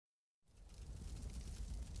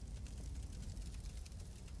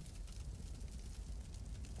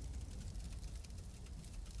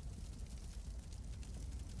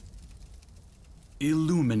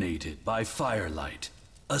Illuminated by firelight,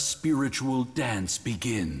 a spiritual dance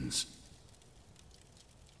begins.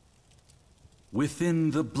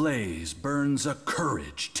 Within the blaze burns a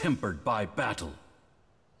courage tempered by battle.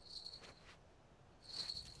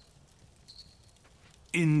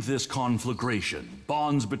 In this conflagration,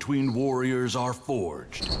 bonds between warriors are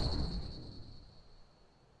forged.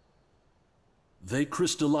 They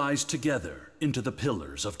crystallize together into the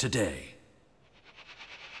pillars of today.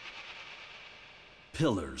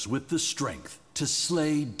 Pillars with the strength to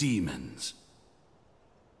slay demons.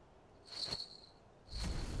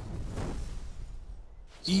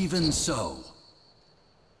 Even so,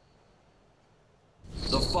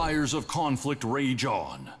 the fires of conflict rage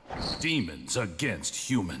on, demons against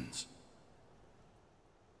humans.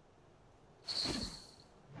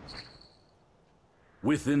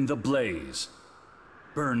 Within the blaze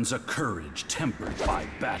burns a courage tempered by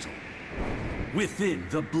battle. Within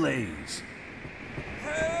the blaze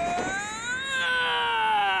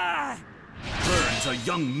burns a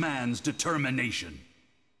young man's determination.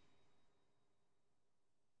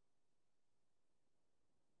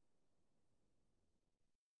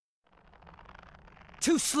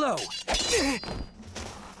 Too slow!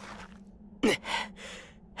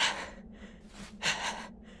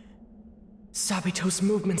 Sabito's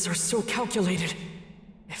movements are so calculated.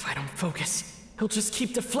 If I don't focus, he'll just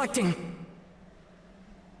keep deflecting.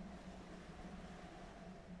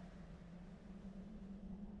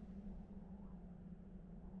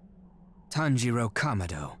 Tanjiro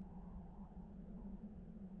Kamado.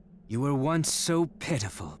 You were once so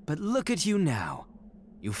pitiful, but look at you now.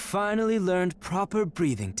 You finally learned proper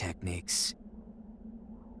breathing techniques.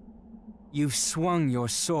 You've swung your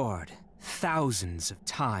sword thousands of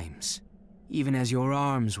times, even as your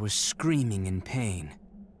arms were screaming in pain.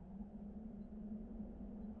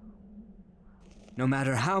 No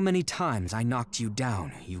matter how many times I knocked you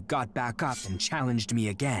down, you got back up and challenged me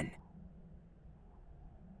again.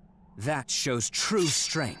 That shows true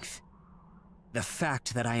strength. The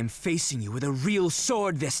fact that I am facing you with a real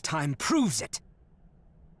sword this time proves it.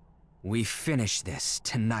 We finish this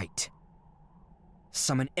tonight.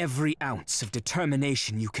 Summon every ounce of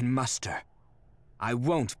determination you can muster. I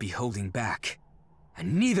won't be holding back,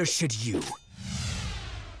 and neither should you.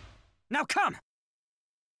 Now come!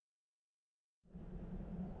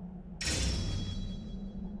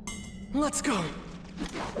 Let's go!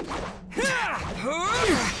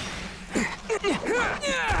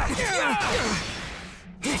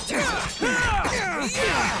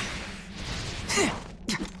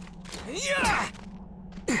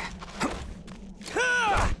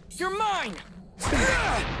 You're mine!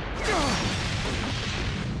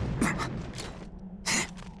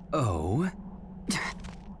 Oh?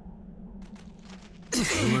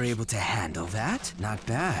 You were able to handle that? Not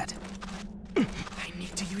bad. I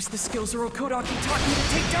need to use the skills Urokodaki taught me to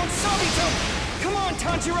take down Sabito! Come on,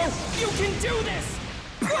 Tanjiro! You can do this!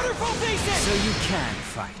 Waterfall basic! So you can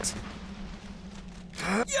fight.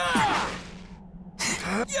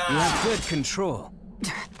 You have good control.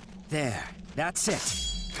 There, that's it.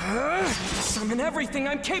 Summon everything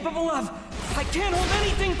I'm capable of! I can't hold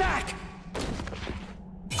anything back!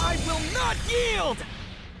 I will not yield!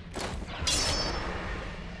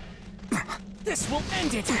 This will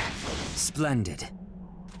end it! Splendid.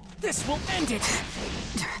 This will end it!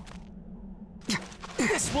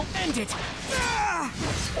 This will end it!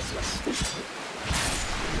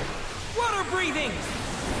 Water breathing!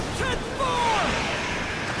 10th form!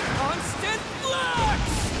 Constant flux!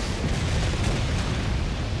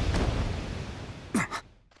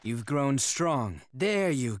 You've grown strong. There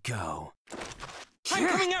you go. I'm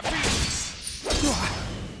coming after you!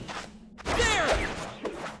 There!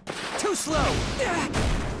 Too slow!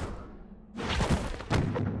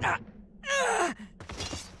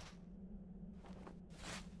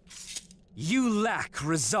 You lack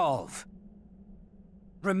resolve.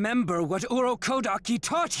 Remember what Urokodaki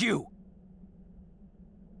taught you!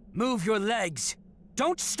 Move your legs.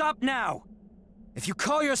 Don't stop now! If you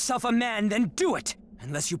call yourself a man, then do it!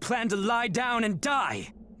 Unless you plan to lie down and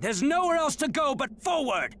die. There's nowhere else to go but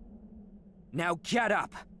forward! Now get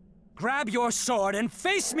up. Grab your sword and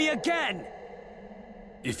face me again!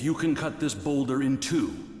 If you can cut this boulder in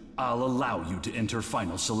two, I'll allow you to enter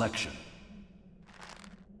final selection.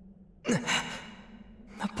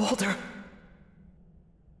 The boulder.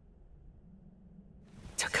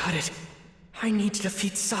 To cut it, I need to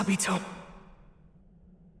defeat Sabito.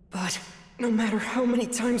 But no matter how many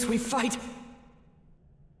times we fight...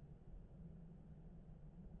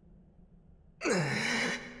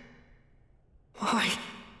 Why?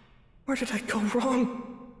 Where did I go wrong?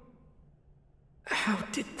 How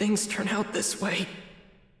did things turn out this way?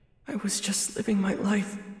 I was just living my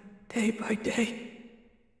life day by day.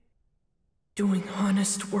 Doing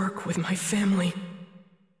honest work with my family.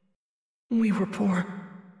 We were poor,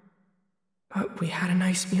 but we had a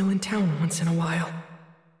nice meal in town once in a while.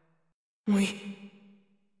 We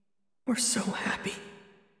were so happy.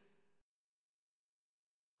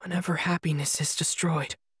 Whenever happiness is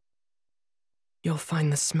destroyed, you'll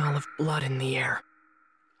find the smell of blood in the air.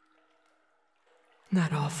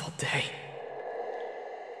 That awful day.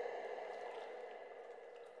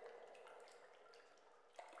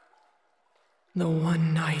 The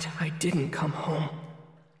one night I didn't come home.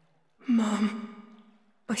 Mom,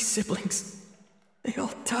 my siblings, they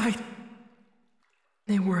all died.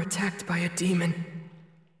 They were attacked by a demon,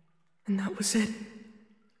 and that was it.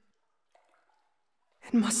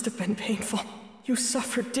 It must have been painful. You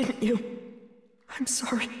suffered, didn't you? I'm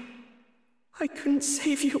sorry. I couldn't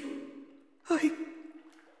save you. I'm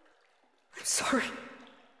sorry.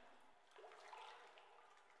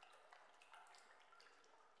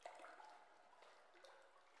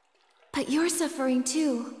 But you're suffering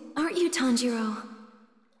too, aren't you, Tanjiro?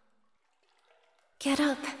 Get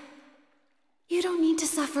up. You don't need to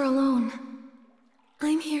suffer alone.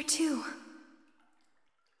 I'm here too.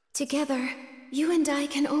 Together, you and I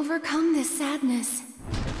can overcome this sadness.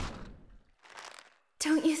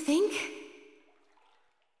 Don't you think?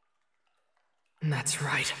 That's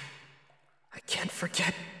right. I can't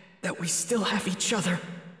forget that we still have each other.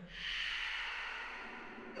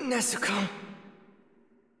 Nezuko.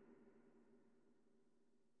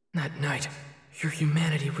 That night, your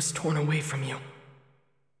humanity was torn away from you.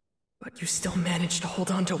 But you still managed to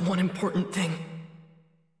hold on to one important thing.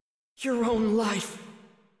 Your own life.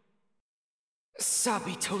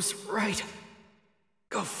 Sabito's right.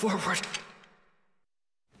 Go forward.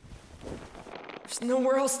 There's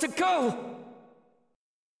nowhere else to go!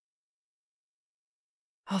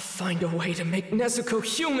 I'll find a way to make Nezuko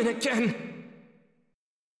human again!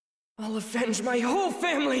 I'll avenge my whole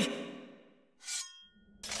family!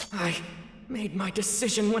 I made my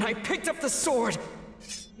decision when I picked up the sword!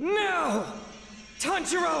 Now!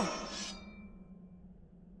 Tanjiro!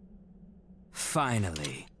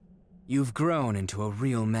 Finally, you've grown into a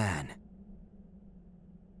real man.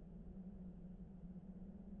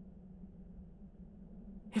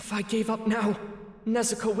 If I gave up now,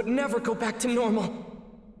 Nezuko would never go back to normal.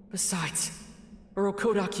 Besides,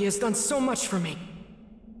 Urokodaki has done so much for me.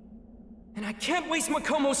 And I can't waste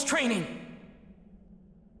Makomo's training!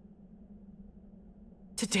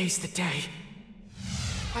 Today's the day.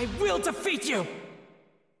 I will defeat you!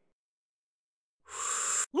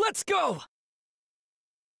 Let's go!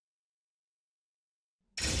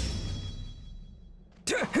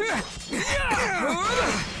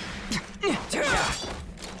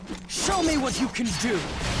 Show me what you can do!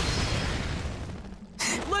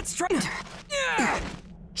 Let's try...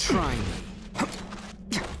 Try me.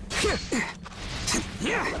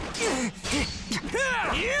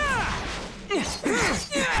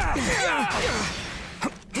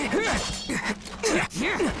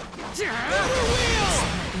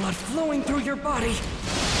 Blood flowing through your body.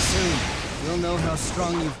 Soon, you'll know how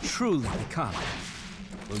strong you've truly become.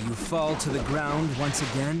 Will you fall to the ground once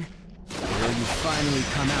again? Or will you finally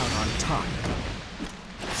come out on top?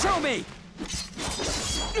 Show me!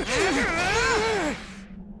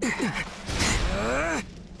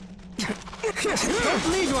 Don't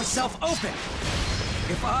leave yourself open!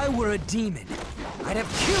 If I were a demon, I'd have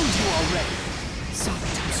killed you already!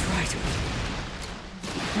 Sabito's right.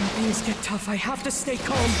 When things get tough, I have to stay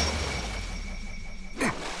calm.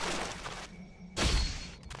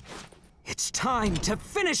 It's time to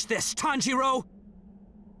finish this, Tanjiro!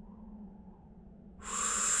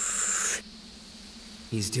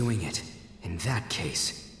 He's doing it. In that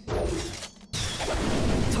case...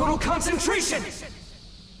 Total concentration!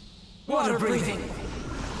 Water breathing!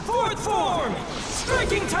 Fourth form!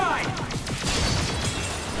 Striking time!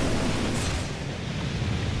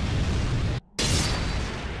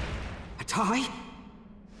 A tie?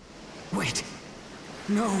 Wait.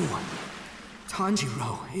 No.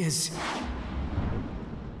 Tanjiro is...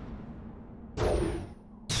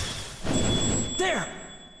 There!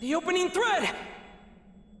 The opening thread!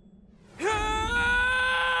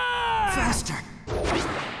 Faster!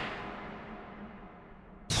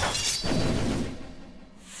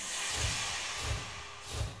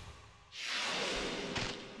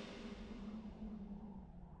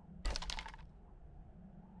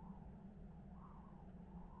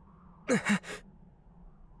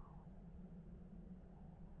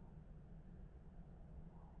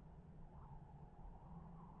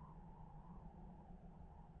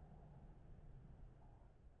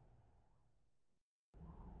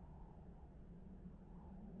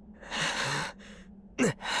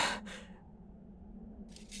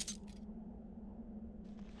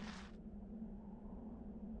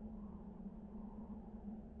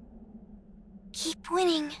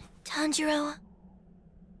 winning, Tanjiro.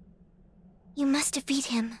 You must defeat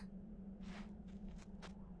him.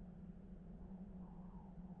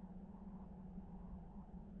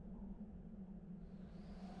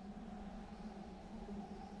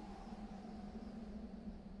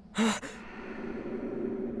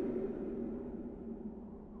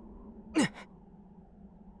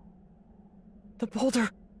 The boulder.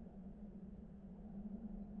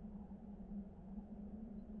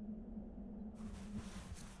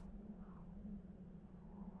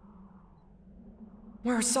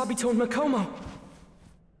 Where are Sabito and Makomo?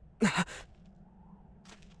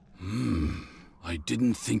 I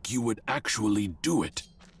didn't think you would actually do it.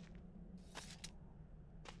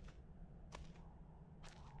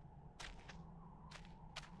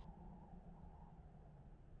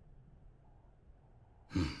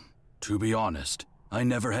 To be honest, I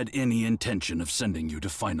never had any intention of sending you to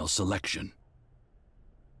final selection.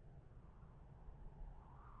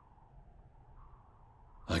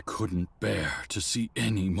 I couldn't bear to see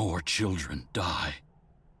any more children die.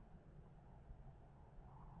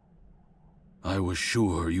 I was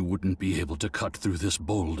sure you wouldn't be able to cut through this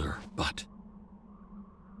boulder, but...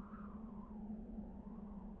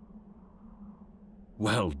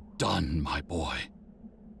 well done, my boy.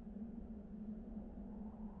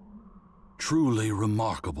 Truly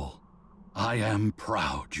remarkable. I am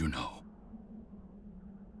proud, you know.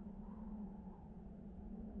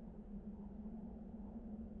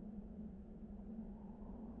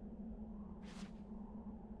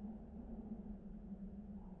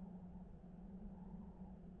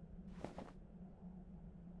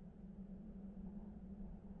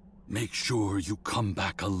 Make sure you come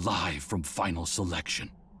back alive from final selection.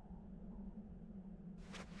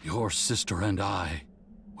 Your sister and I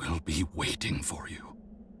will be waiting for you.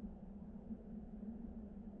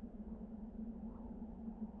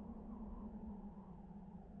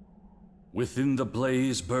 Within the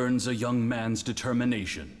blaze burns a young man's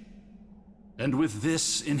determination, and with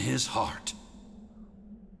this in his heart,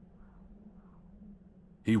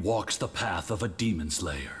 he walks the path of a demon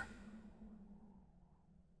slayer.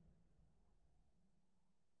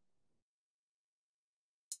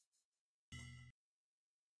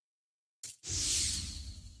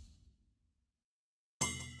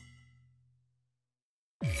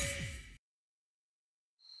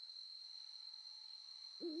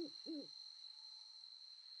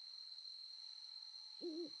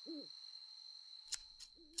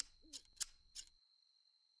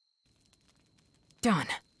 Done.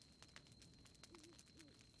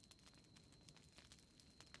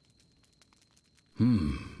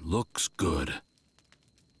 Looks good.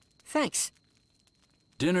 Thanks.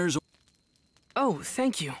 Dinner's... Oh,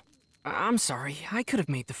 thank you. I'm sorry, I could have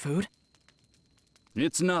made the food.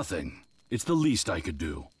 It's nothing. It's the least I could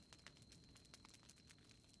do.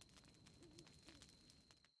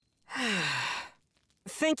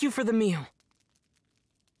 Thank you for the meal.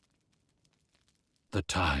 The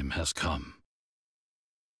time has come.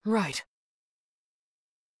 Right.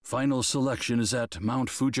 Final selection is at Mount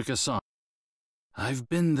Fujikasan. I've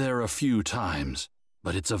been there a few times,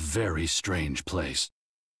 but it's a very strange place.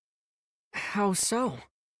 How so?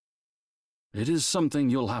 It is something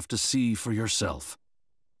you'll have to see for yourself.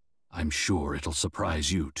 I'm sure it'll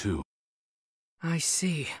surprise you, too. I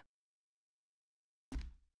see.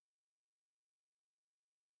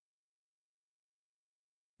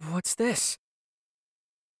 What's this?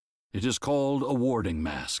 It is called a warding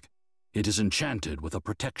mask. It is enchanted with a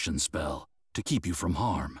protection spell to keep you from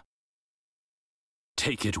harm.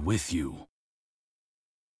 Take it with you.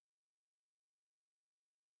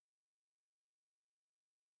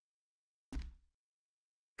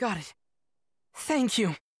 Got it. Thank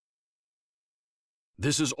you.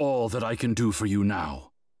 This is all that I can do for you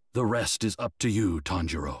now. The rest is up to you,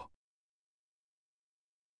 Tanjiro.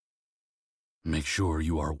 Make sure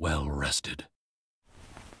you are well rested.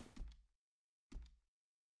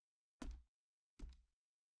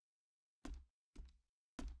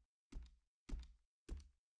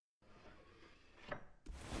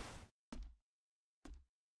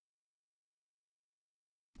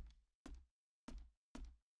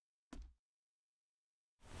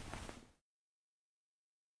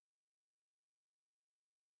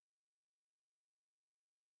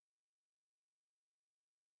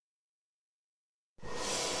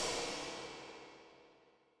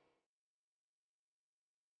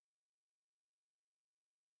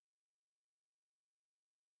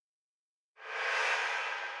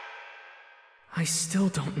 I still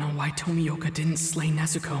don't know why Tomioka didn't slay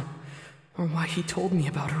Nezuko, or why he told me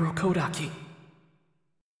about her Okodaki.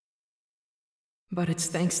 But it's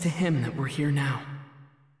thanks to him that we're here now.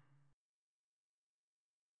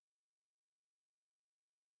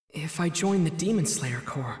 If I join the Demon Slayer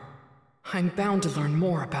Corps, I'm bound to learn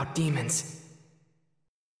more about demons.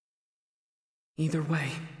 Either way,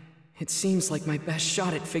 it seems like my best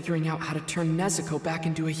shot at figuring out how to turn Nezuko back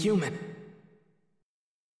into a human.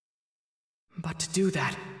 But to do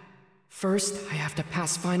that, first I have to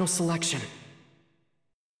pass final selection.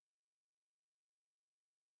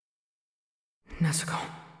 Nezuko.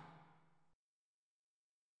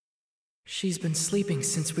 She's been sleeping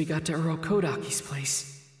since we got to Urokodaki's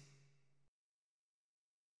place.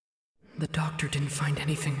 The doctor didn't find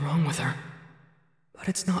anything wrong with her, but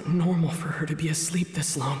it's not normal for her to be asleep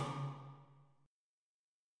this long.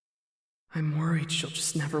 I'm worried she'll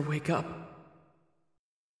just never wake up.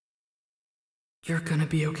 You're gonna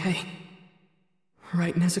be okay.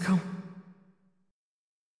 Right, Nezuko?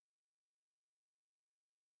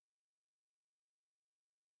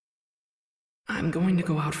 I'm going to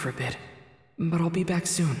go out for a bit, but I'll be back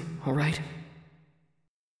soon, alright?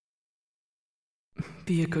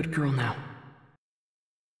 Be a good girl now.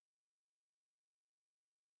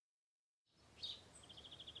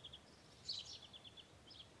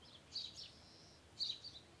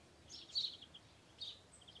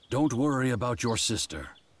 Don't worry about your sister.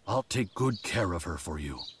 I'll take good care of her for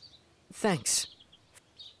you. Thanks.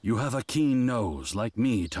 You have a keen nose like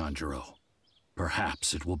me, Tanjiro.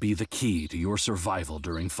 Perhaps it will be the key to your survival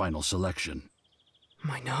during final selection.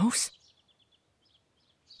 My nose?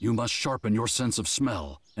 You must sharpen your sense of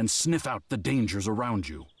smell and sniff out the dangers around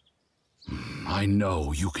you. I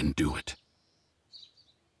know you can do it.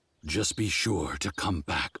 Just be sure to come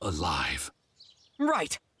back alive.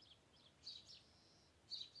 Right!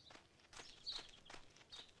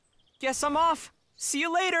 Guess I'm off. See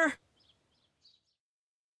you later!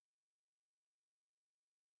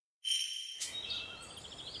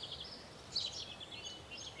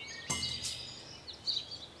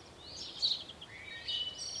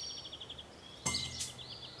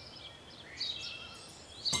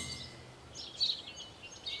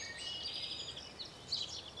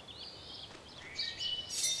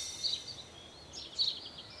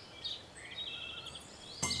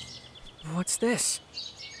 What's this?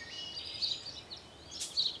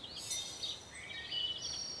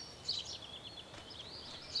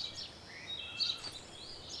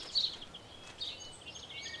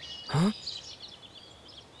 Huh?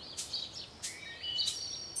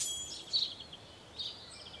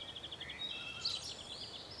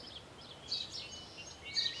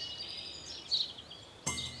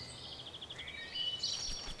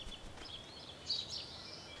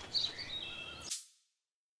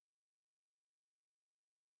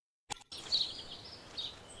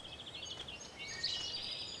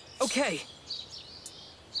 Okay.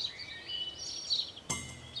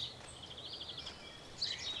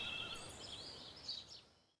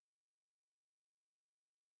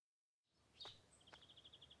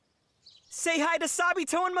 Say hi to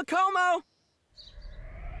Sabito and Makomo!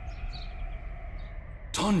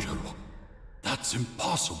 Tanjiro, that's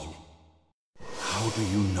impossible. How do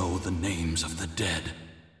you know the names of the dead?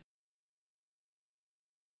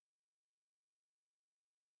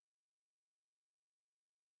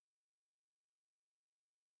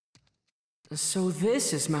 So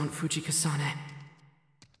this is Mount Fujikasane.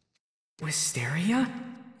 Wisteria?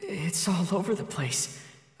 It's all over the place.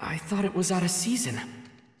 I thought it was out of season.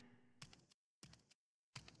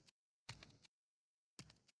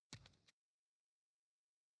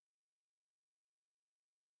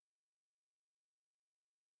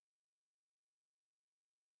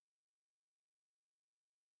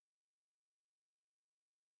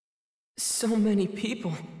 So many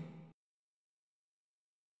people.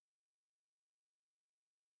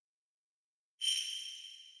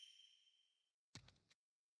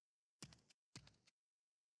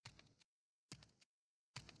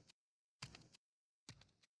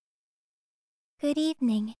 Good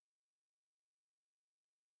evening.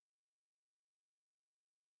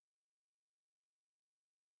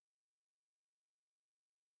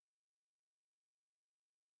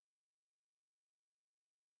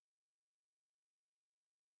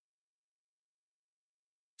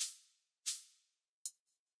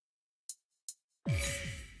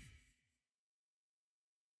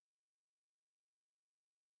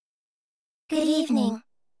 Good evening.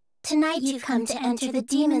 Tonight you've come to enter the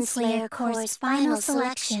Demon Slayer Corps' final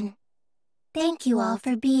selection. Thank you all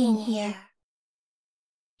for being here.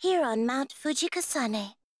 Here on Mount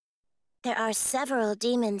Fujikasane, there are several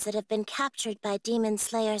demons that have been captured by Demon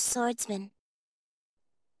Slayer swordsmen.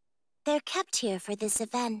 They're kept here for this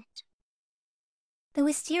event. The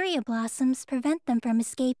wisteria blossoms prevent them from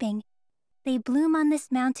escaping. They bloom on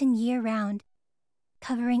this mountain year-round,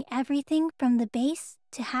 covering everything from the base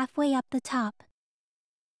to halfway up the top.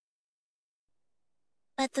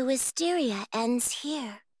 But the wisteria ends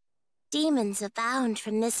here. Demons abound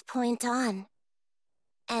from this point on.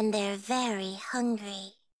 And they're very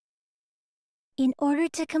hungry. In order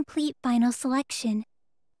to complete final selection,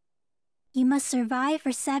 you must survive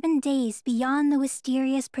for 7 days beyond the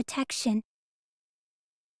Wisteria's protection.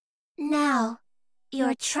 Now,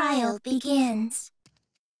 your trial begins.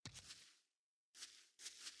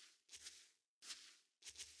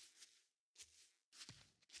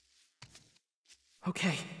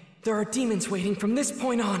 Okay, there are demons waiting from this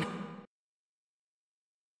point on.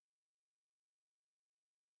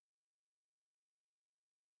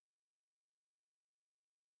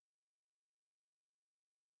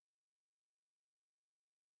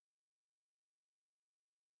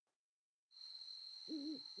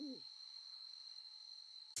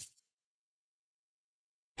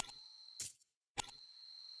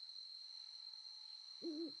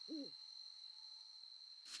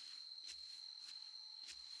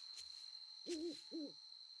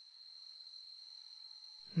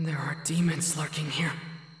 There are demons lurking here.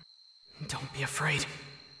 Don't be afraid.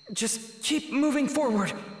 Just keep moving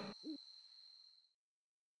forward.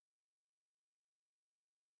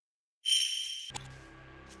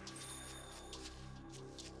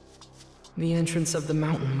 The entrance of the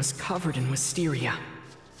mountain was covered in wisteria.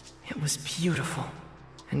 It was beautiful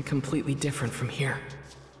and completely different from here.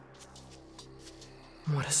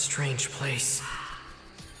 What a strange place.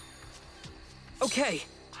 Okay.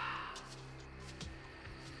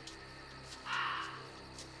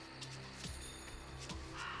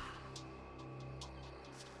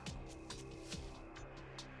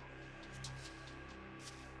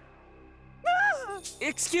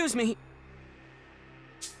 Excuse me.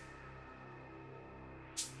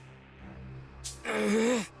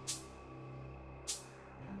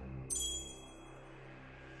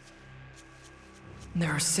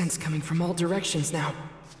 There are scents coming from all directions now.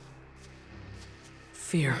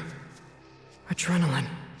 Fear, adrenaline,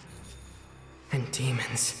 and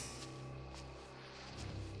demons.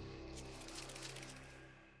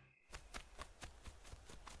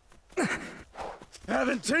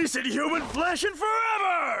 Haven't tasted human flesh in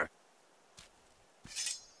forever!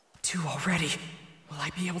 2 already. Will I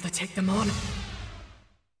be able to take them on?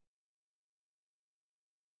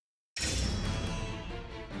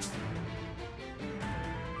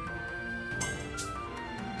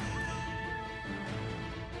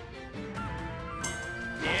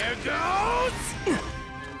 Here goes!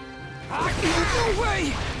 No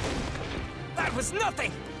way! That was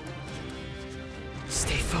nothing!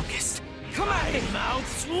 Stay focused. Come at me! Mouth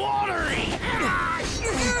slaughtering!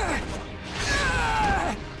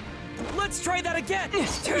 Let's try that again! Here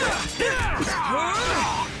goes!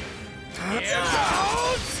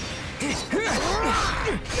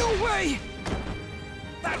 No way!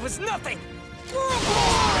 That was nothing!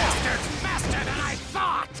 Bastard's faster than I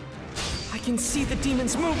thought! I can see the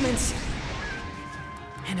demons' movements.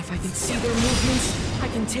 And if I can see their movements, I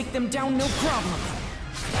can take them down no problem.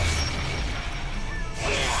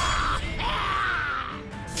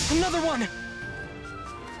 Another one!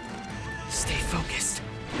 Stay focused.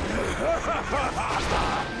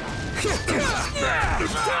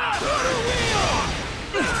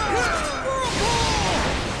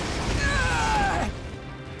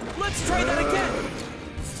 Let's try that again!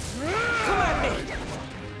 Come at me!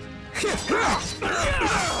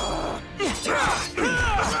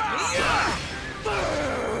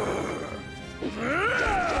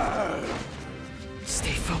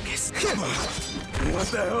 Stay focused. What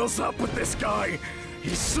the hell's up with this guy?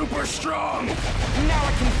 He's super strong! Now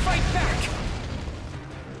I can fight back!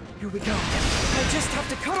 Here we go. I just have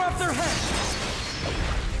to cut off their head!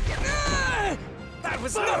 That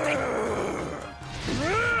was nothing!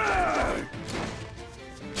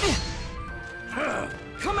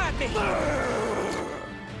 Come at me!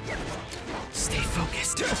 Stay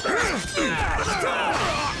focused.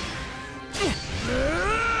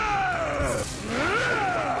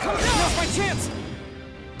 Come on, now's my chance!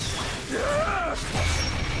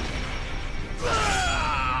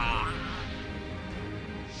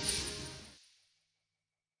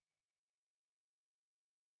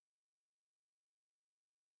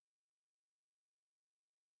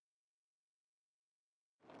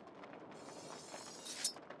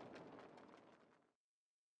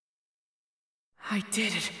 I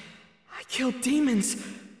did it. I killed demons.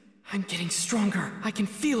 I'm getting stronger. I can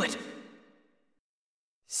feel it.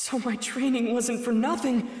 So my training wasn't for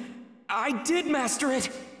nothing. I did master it.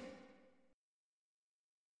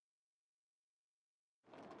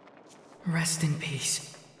 Rest in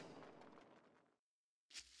peace.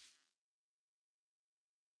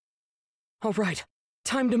 All right,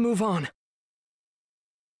 time to move on.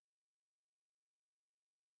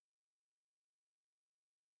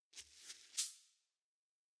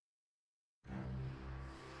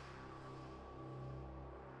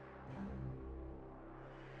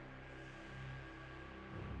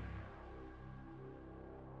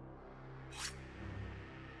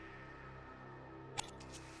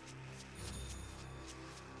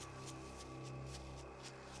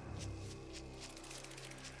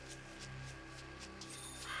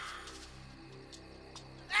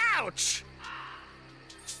 Ouch!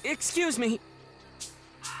 Excuse me.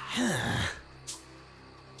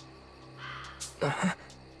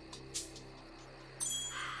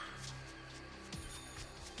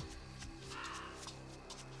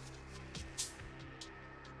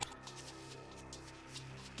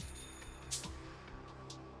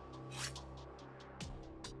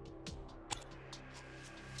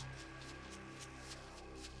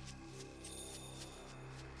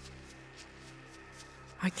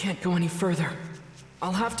 I can't go any further.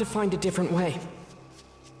 I'll have to find a different way.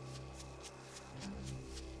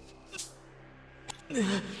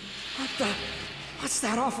 What's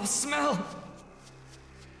that awful smell?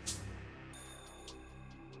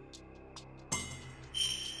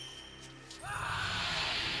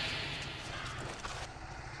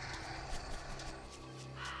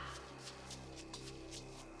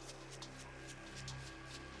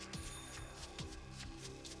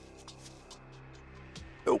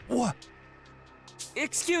 What?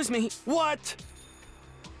 Excuse me. What?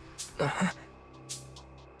 Huh?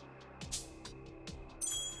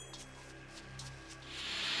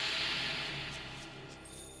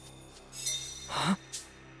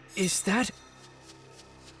 Is that...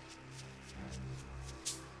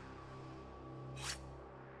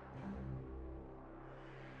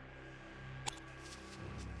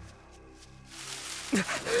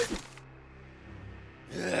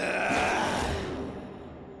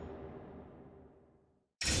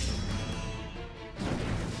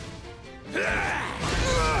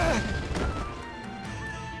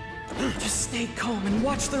 Just stay calm and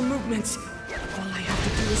watch their movements. All I have to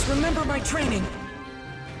do is remember my training.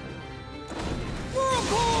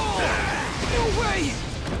 No way!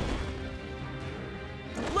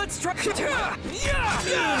 Let's try.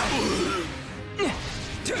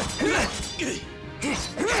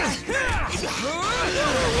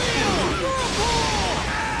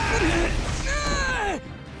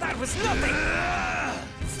 That was nothing!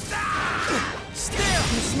 Stay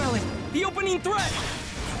up and smell it! The opening threat!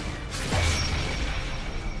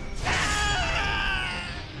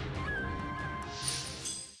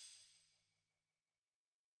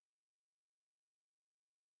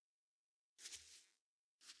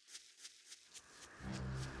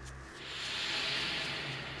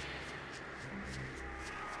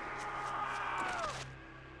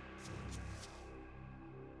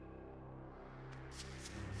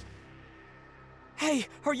 Hey,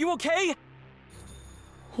 are you okay?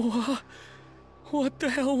 What the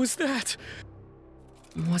hell was that?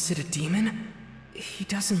 Was it a demon? He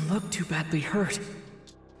doesn't look too badly hurt.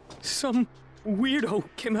 Some weirdo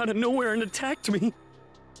came out of nowhere and attacked me.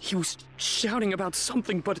 He was shouting about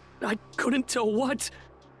something, but I couldn't tell what.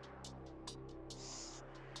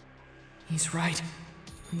 He's right.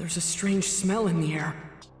 There's a strange smell in the air.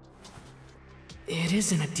 It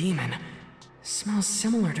isn't a demon. Smells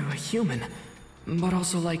similar to a human, but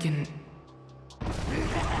also like an...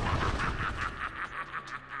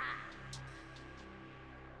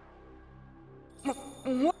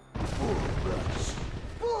 What?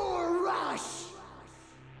 Bull rush!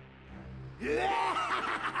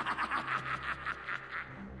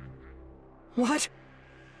 What?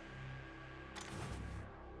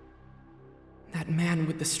 That man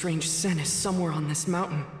with the strange scent is somewhere on this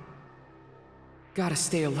mountain. Gotta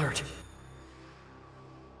stay alert.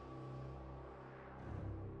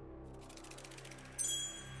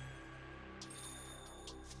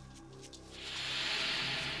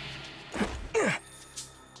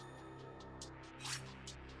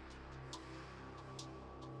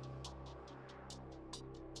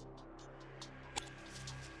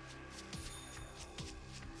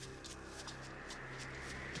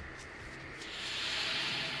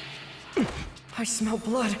 I smell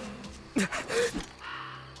blood. Come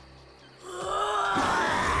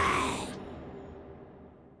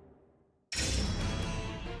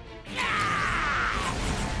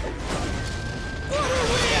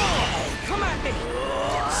at me!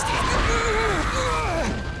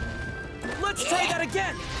 Let's try that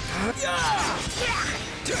again!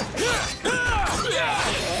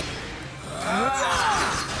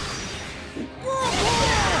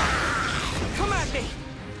 Come at me!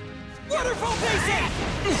 Waterfall basic!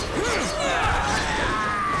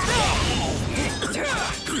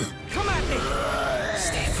 Come at me!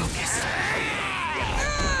 Stay focused.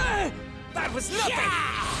 That was nothing!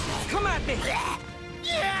 Come at me!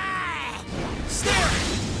 Stare!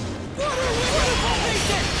 Waterfall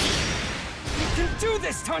basic! You can do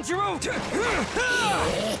this, Tanjiro!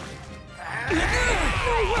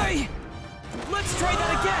 No way! Let's try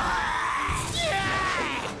that again!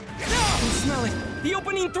 I can smell it! The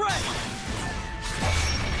opening thread!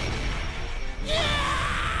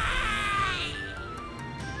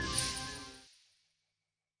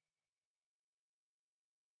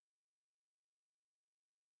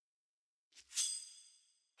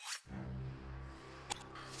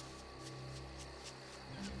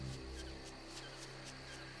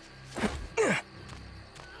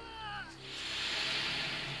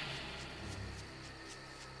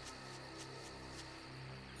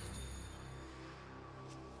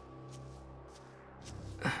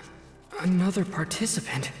 Another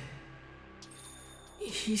participant.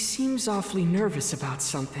 He seems awfully nervous about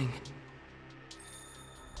something.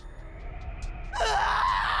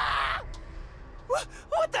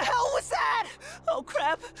 What the hell was that? Oh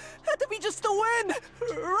crap, had to be just the wind,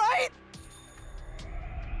 right?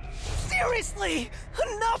 Seriously,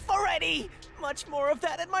 enough already! Much more of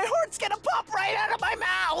that and my heart's gonna pop right out of my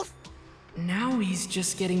mouth! Now he's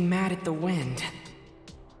just getting mad at the wind.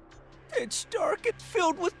 It's dark and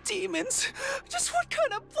filled with demons. Just what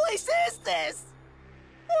kind of place is this?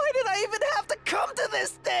 Why did I even have to come to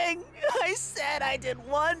this thing? I said I didn't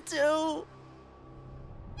want to.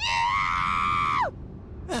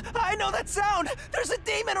 I know that sound! There's a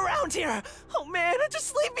demon around here! Oh man,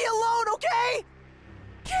 just leave me alone, okay?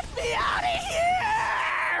 Get me out of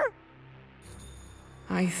here!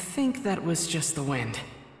 I think that was just the wind.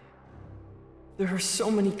 There are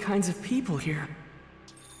so many kinds of people here.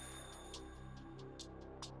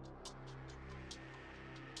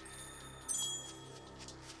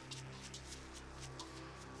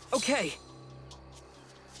 Okay.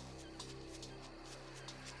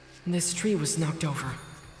 This tree was knocked over.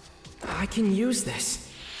 I can use this.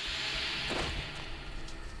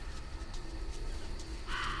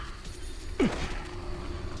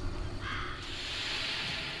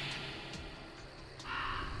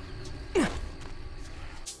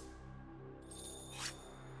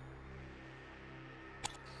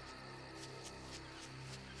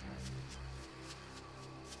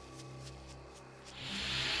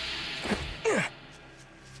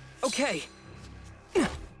 Okay.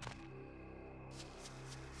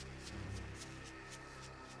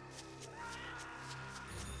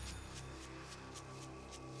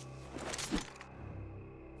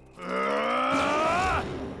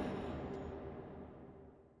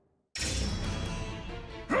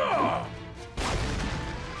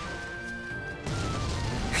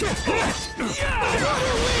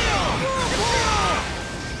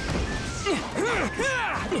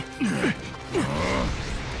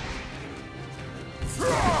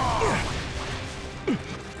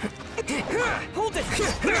 Hold it!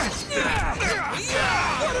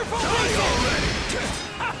 Waterfall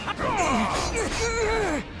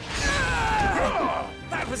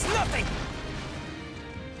That was nothing!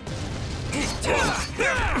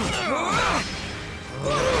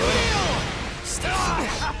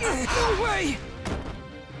 Stop! No way!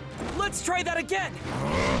 Let's try that again!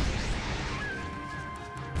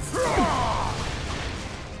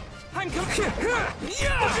 I'm coming!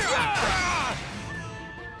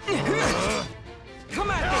 Come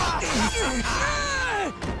at me!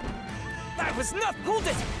 That was nothing! Hold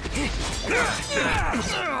it!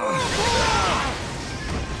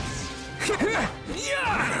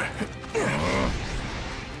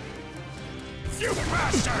 You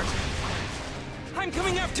bastard! I'm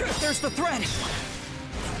coming after! There's the thread!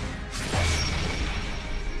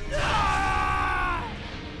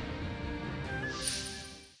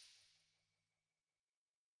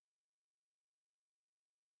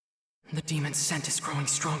 The demon's scent is growing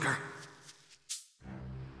stronger.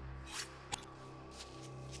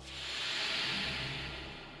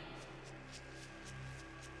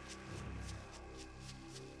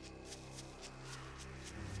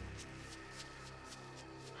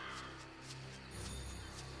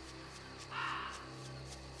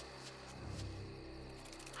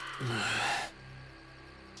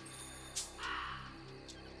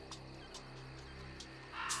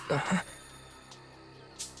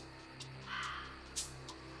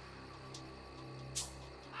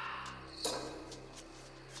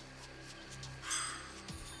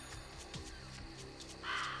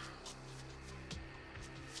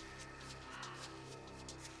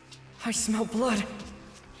 I smell blood.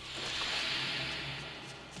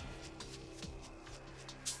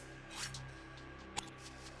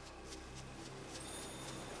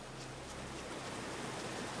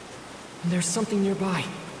 There's something nearby.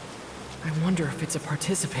 I wonder if it's a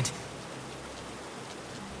participant.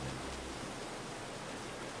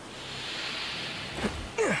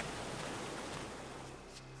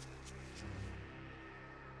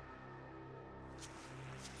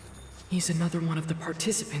 He's another one of the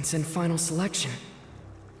participants in final selection.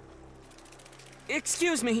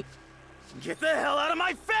 Excuse me. Get the hell out of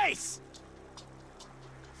my face!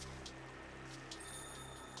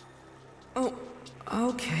 Oh,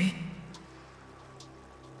 okay.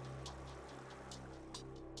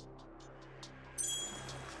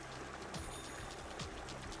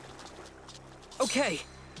 Okay.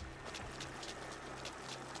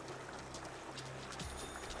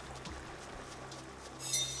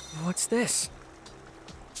 What's this?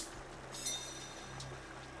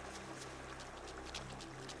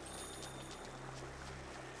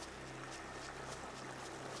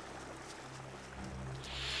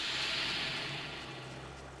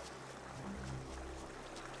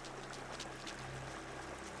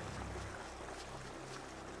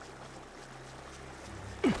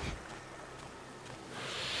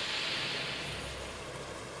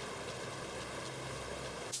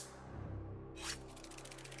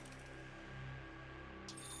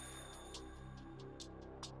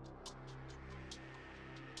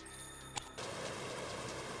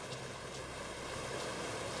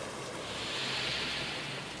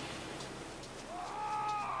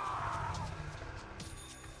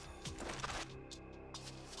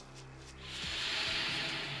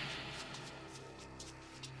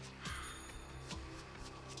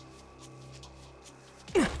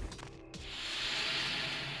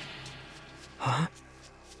 Huh?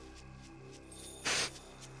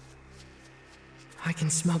 I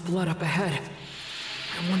can smell blood up ahead.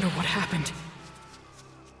 I wonder what happened.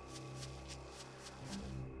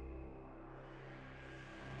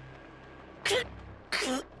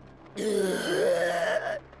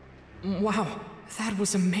 Wow, that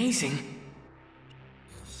was amazing.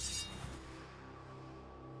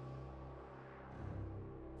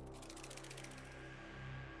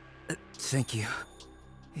 Thank you.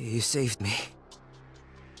 You saved me.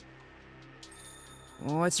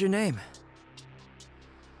 What's your name?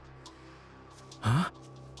 Huh?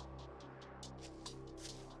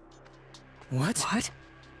 What? What?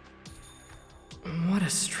 What a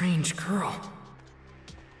strange girl.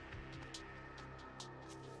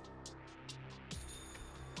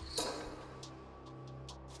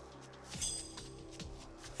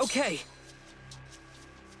 Okay.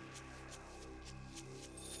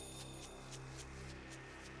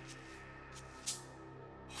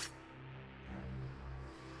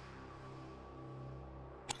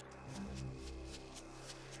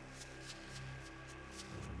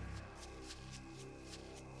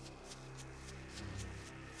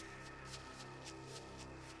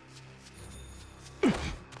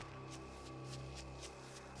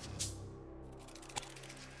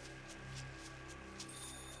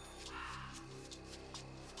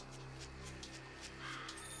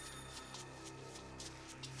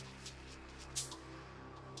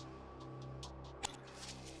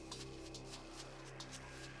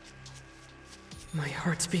 My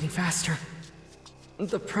heart's beating faster.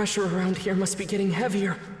 The pressure around here must be getting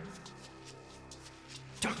heavier.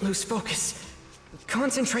 Don't lose focus.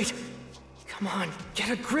 Concentrate. Come on, get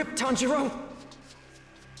a grip, Tanjiro!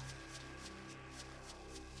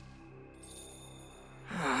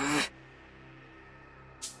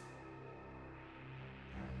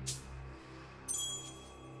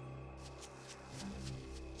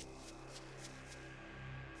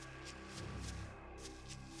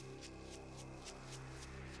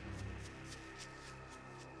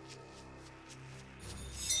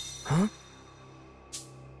 Huh?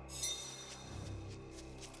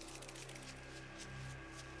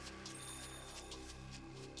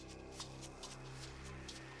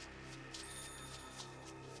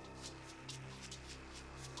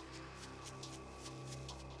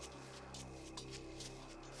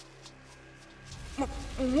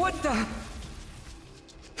 What the?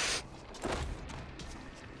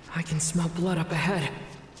 I can smell blood up ahead.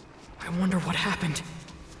 I wonder what happened.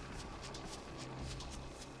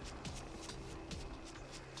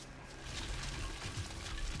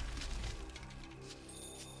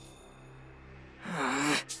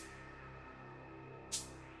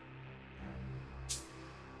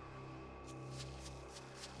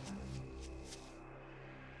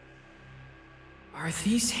 Are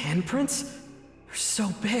these handprints? They're so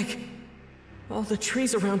big. All the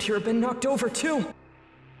trees around here have been knocked over too.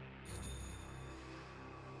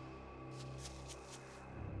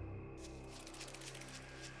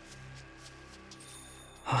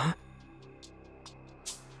 Huh?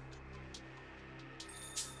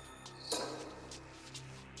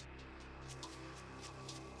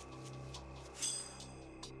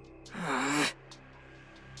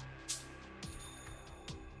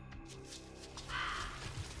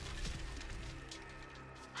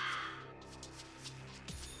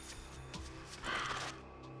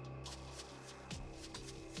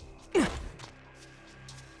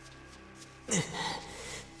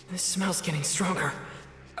 This smell's getting stronger.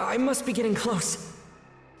 I must be getting close.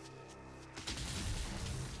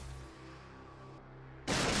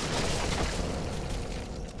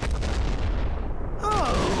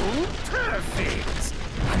 Oh, perfect!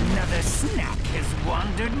 Another snack has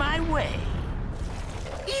wandered my way.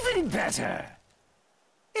 Even better.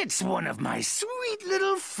 It's one of my sweet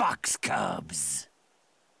little fox cubs.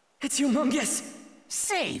 It's humongous!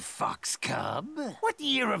 Say, fox cub, what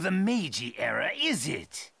year of the Meiji era is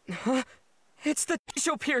it? Huh? It's the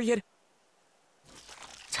Taisho period.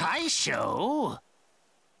 Taisho?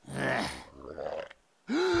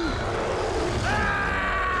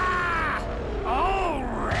 Ah!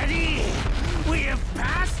 Already? We have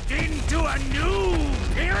passed into a new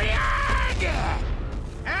period!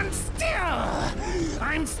 And still,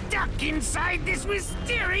 I'm stuck inside this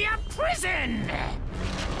wisteria prison!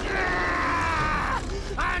 Ah!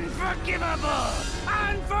 Unforgivable!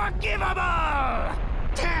 Unforgivable!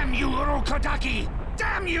 Damn you, Urokodaki!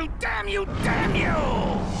 Damn you, damn you, damn you!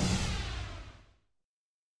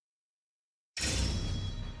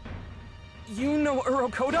 You know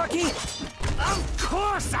Urokodaki? Of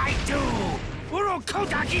course I do!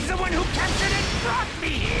 Urokodaki's the one who captured and brought me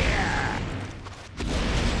here!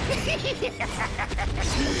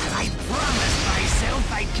 I promised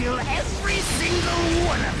myself I'd kill every single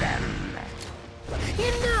one of them!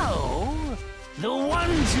 You know, the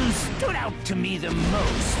ones who stood out to me the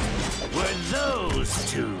most were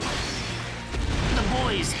those two. The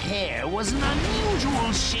boy's hair was an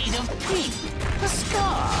unusual shade of pink, a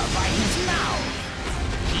scar by his mouth.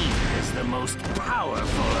 He was the most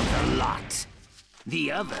powerful of the lot.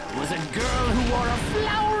 The other was a girl who wore a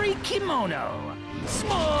flowery kimono.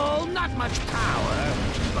 Small, not much power,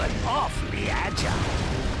 but awfully agile.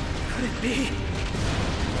 Could it be?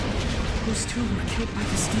 Those two were killed by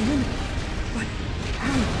this demon? But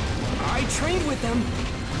how? I trained with them.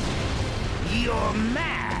 Your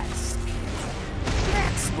mask.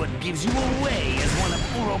 That's what gives you away as one of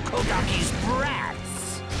Urokodaki's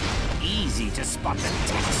brats. Easy to spot the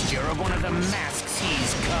texture of one of the masks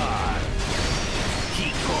he's carved.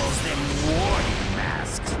 He calls them warning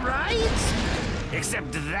masks, right?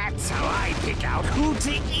 Except that's how I pick out who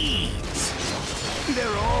to eat.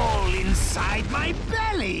 They're all inside my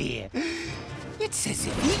belly. It's as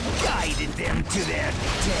if he guided them to their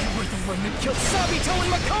death. We're the one that killed Sabito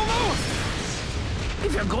and Makomo!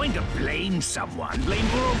 If you're going to blame someone, blame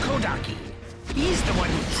Urokodaki. He's the one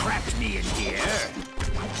who trapped me in here.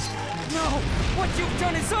 No! What you've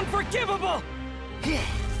done is unforgivable!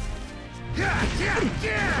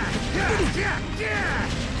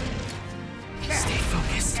 Stay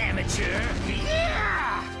focused. Amateur.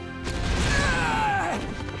 Yeah!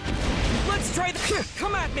 Let's try the...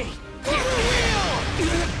 Come at me!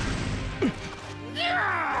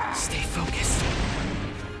 Stay focused.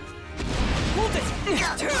 Hold it!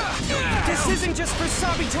 This isn't just for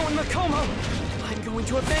Sabito and Makomo! I'm going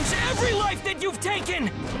to avenge every life that you've taken!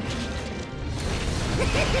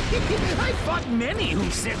 I fought many who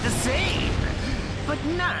said the same, but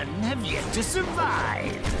none have yet to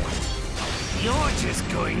survive. You're just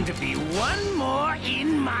going to be one more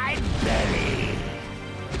in my belly.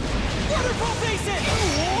 Waterfall Basin!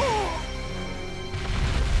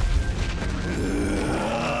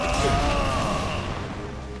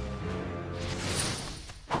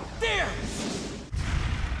 There!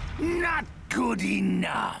 Not good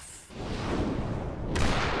enough.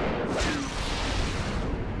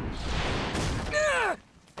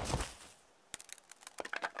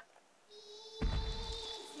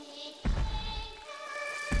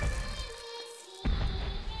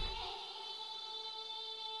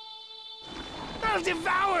 I'll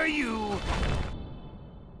devour you!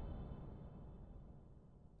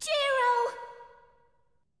 Jiro!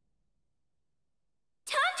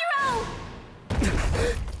 Tanjiro!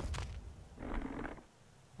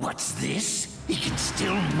 What's this? He can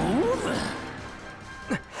still move?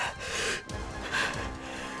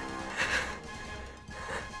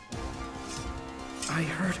 I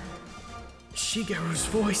heard Shigeru's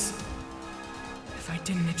voice. If I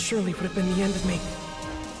didn't, it surely would have been the end of me.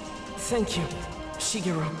 Thank you,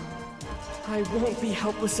 Shigeru. I won't be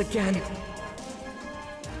helpless again.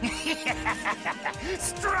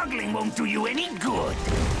 Struggling won't do you any good.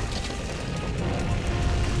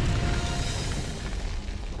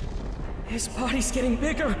 His body's getting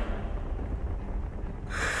bigger.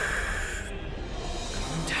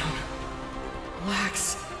 Calm down.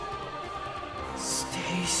 Relax.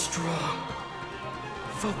 Stay strong.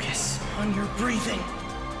 Focus on your breathing.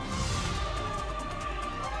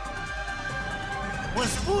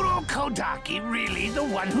 Was Urokodaki really the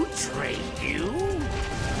one who trained you?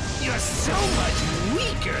 You're so much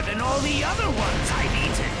weaker than all the other ones I've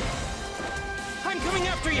eaten. I'm coming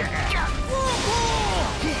after you!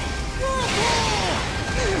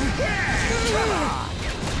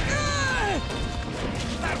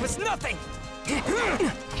 That was nothing!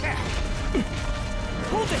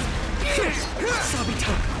 Hold it!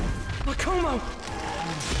 Sabito! Makomo!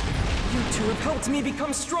 You two have helped me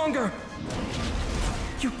become stronger!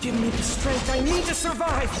 You give me the strength I need to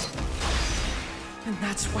survive! And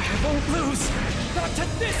that's why I won't lose! Not to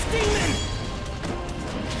this demon!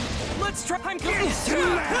 Let's try. I'm coming.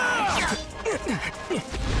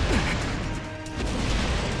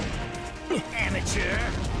 Amateur.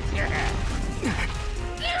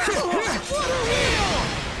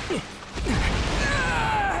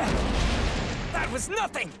 That was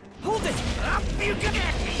nothing. Hold it. Up you get.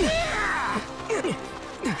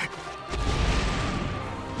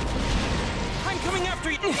 I'm coming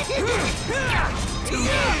after you.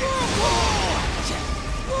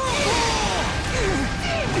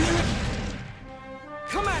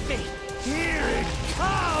 Come at me! Here it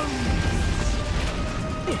comes!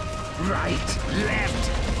 Right, left.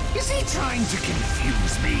 Is he trying to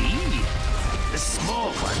confuse me? The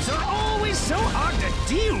small ones are always so hard to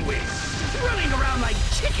deal with, running around like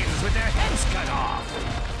chickens with their heads cut off.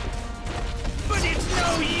 But it's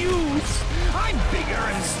no use. I'm bigger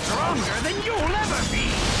and stronger than you'll ever be.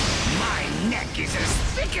 My neck is as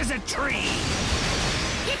thick as a tree.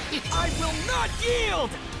 I will not yield!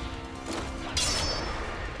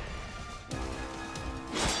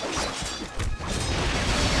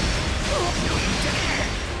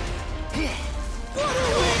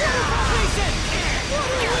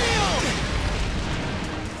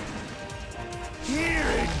 Here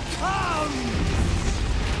it comes!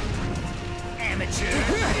 Amateur!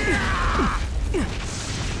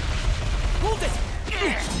 Hold it!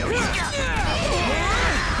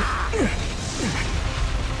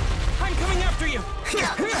 I'm coming after you!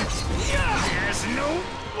 There's no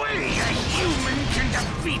way a human can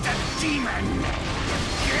defeat a demon!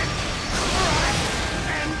 Get crushed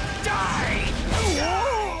and die!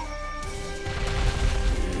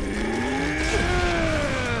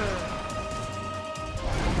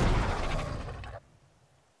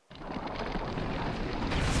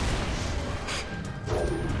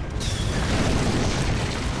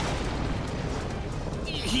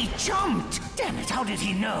 He jumped! Damn it, how did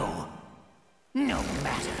he know? No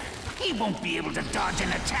matter. He won't be able to dodge an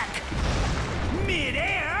attack.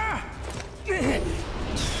 Mid-air!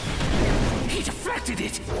 He deflected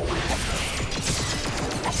it!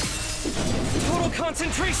 Total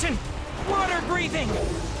concentration! Water breathing!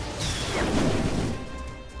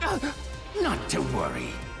 Not to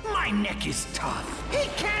worry. My neck is tough. He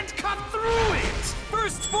can't cut through it!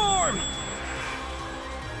 First form!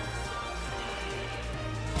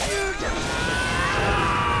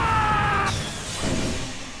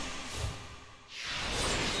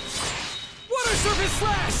 Water surface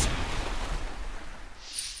slash!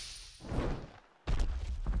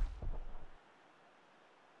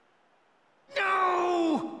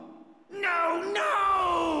 No! No,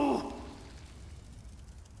 no!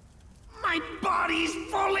 My body's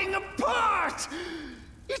falling apart!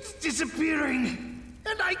 It's disappearing,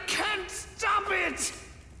 and I can't stop it!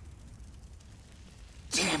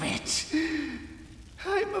 Damn it!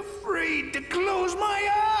 I'm afraid to close my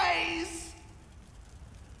eyes!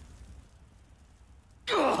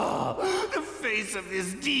 Oh, the face of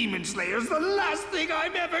this demon slayer's the last thing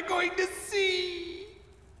I'm ever going to see!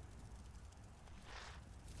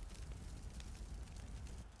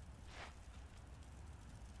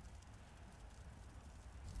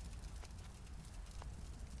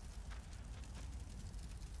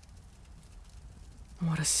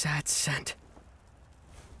 What a sad scent.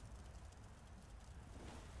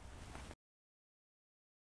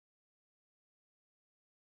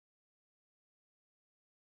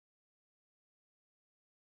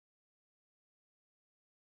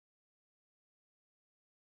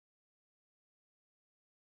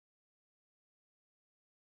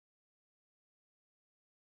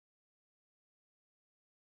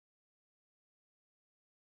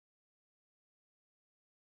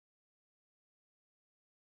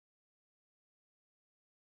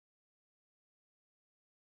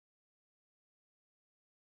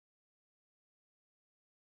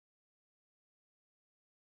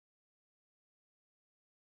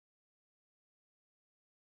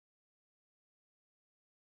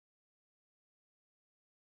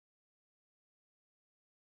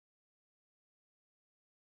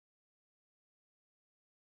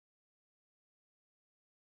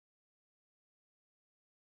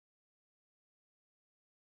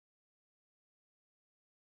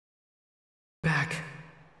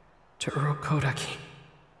 to Urokodaki.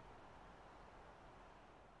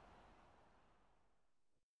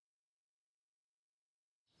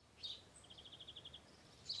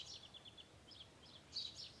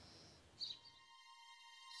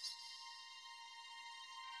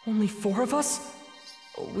 Only 4 of us?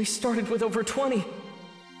 We started with over 20.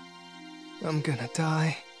 I'm gonna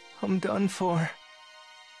die. I'm done for.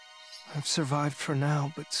 I've survived for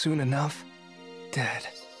now, but soon enough, dead.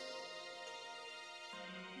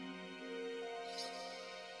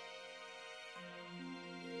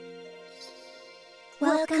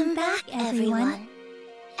 Welcome back, everyone.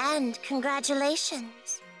 And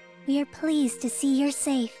congratulations. We are pleased to see you're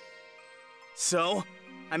safe. So,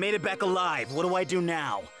 I made it back alive. What do I do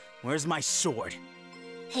now? Where's my sword?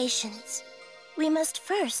 Patience. We must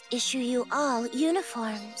first issue you all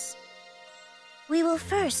uniforms. We will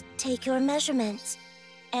first take your measurements,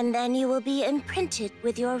 and then you will be imprinted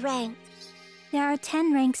with your rank. There are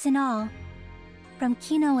 10 ranks in all, from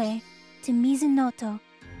Kinoe to Mizunoto.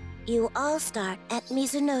 You all start at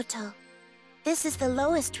Mizunoto. This is the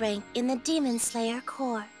lowest rank in the Demon Slayer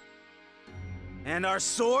Corps. And our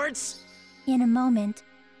swords? In a moment,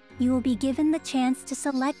 you will be given the chance to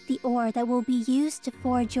select the ore that will be used to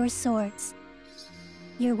forge your swords.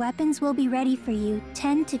 Your weapons will be ready for you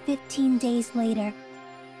 10 to 15 days later.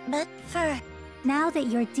 But first, now that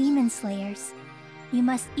you're Demon Slayers, you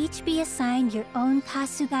must each be assigned your own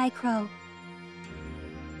Kasugai Crow.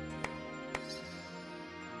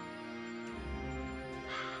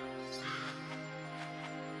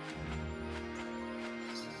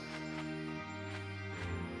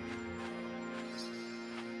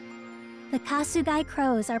 The Kasugai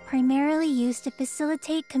Crows are primarily used to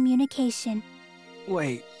facilitate communication.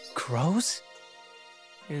 Wait, crows?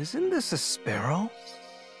 Isn't this a sparrow?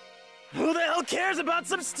 Who the hell cares about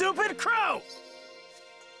some stupid crow?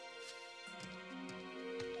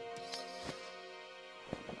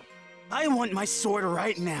 I want my sword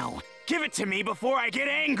right now. Give it to me before I get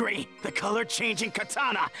angry. The color-changing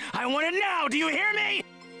katana. I want it now, do you hear me?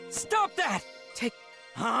 Stop that! Take...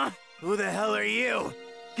 Huh? Who the hell are you?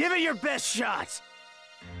 Give it your best shot!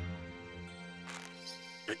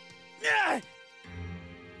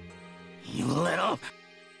 You little...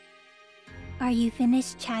 Are you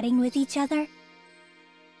finished chatting with each other?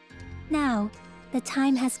 Now, the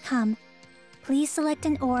time has come. Please select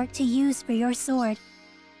an ore to use for your sword.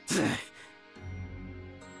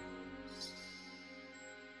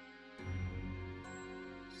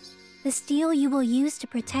 The steel you will use to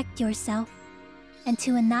protect yourself and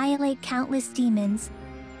to annihilate countless demons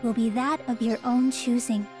will be that of your own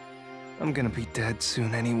choosing. I'm gonna be dead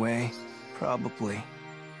soon anyway. Probably.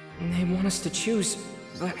 They want us to choose,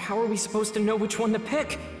 but how are we supposed to know which one to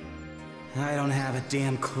pick? I don't have a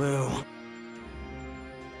damn clue.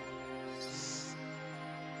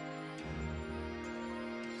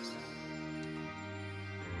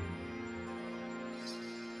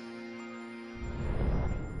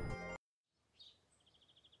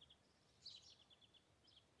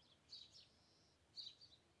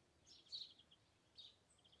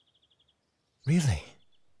 Really?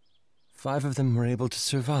 5 of them were able to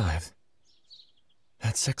survive.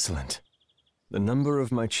 That's excellent. The number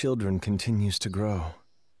of my children continues to grow.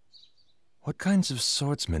 What kinds of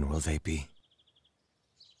swordsmen will they be?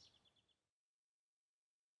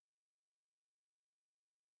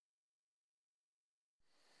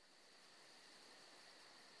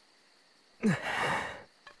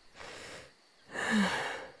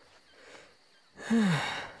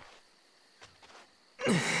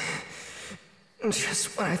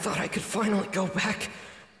 Just when I thought I could finally go back,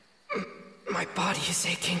 my body is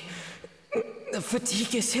aching. The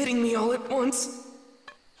fatigue is hitting me all at once.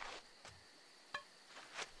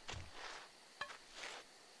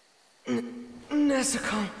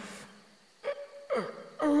 Nezuko.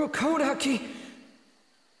 Urokodaki.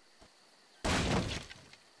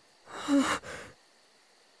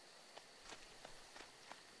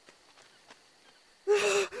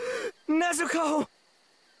 Nezuko!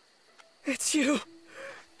 It's you!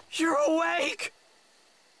 You're awake!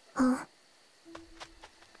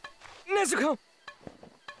 Nezuko!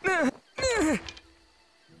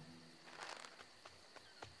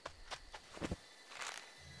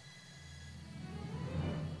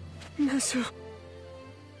 Nezu...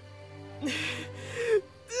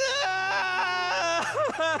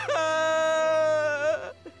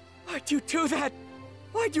 Why'd you do that?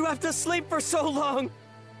 Why'd you have to sleep for so long?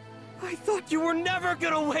 I thought you were never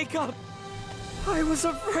gonna wake up! I was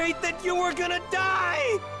afraid that you were gonna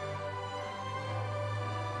die!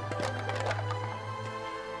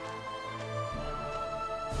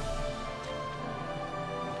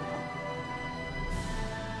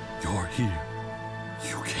 You're here.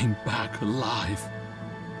 You came back alive.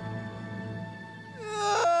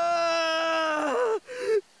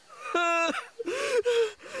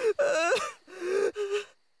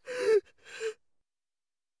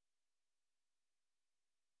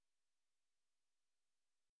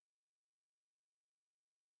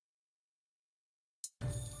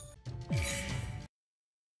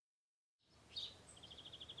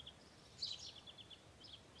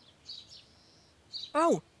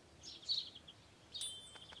 Oh!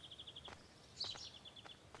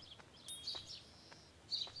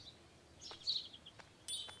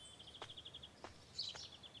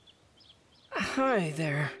 Hi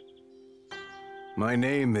there. My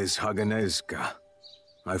name is Haganezka.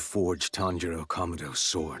 I forged Tanjiro Kamado's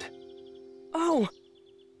sword. Oh!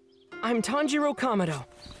 I'm Tanjiro Kamado.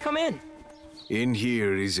 Come in. In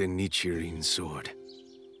here is a Nichirin sword.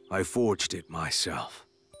 I forged it myself.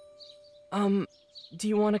 Do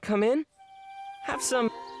you want to come in? Have some...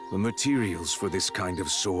 The materials for this kind of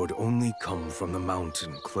sword only come from the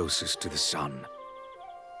mountain closest to the sun.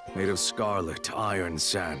 Made of scarlet iron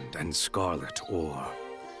sand and scarlet ore.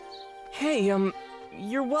 Hey,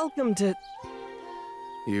 you're welcome to...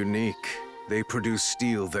 Unique. They produce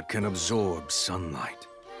steel that can absorb sunlight.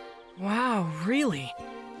 Wow, really?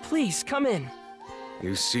 Please, come in.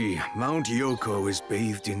 You see, Mount Yoko is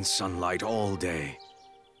bathed in sunlight all day.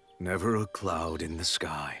 Never a cloud in the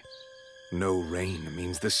sky. No rain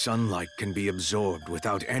means the sunlight can be absorbed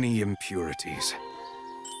without any impurities.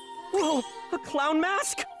 Whoa! A clown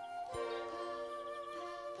mask?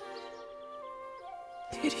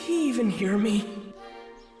 Did he even hear me?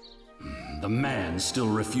 The man still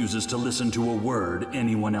refuses to listen to a word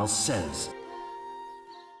anyone else says.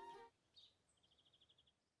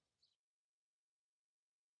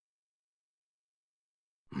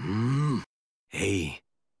 Hey,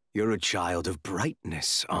 you're a child of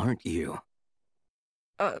brightness, aren't you?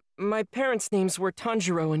 My parents' names were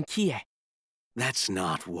Tanjiro and Kie. That's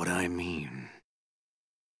not what I mean.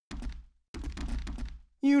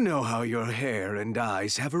 You know how your hair and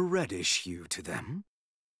eyes have a reddish hue to them?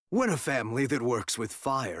 When a family that works with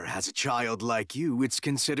fire has a child like you, it's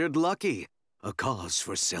considered lucky. A cause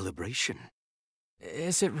for celebration.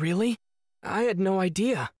 Is it really? I had no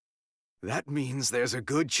idea. That means there's a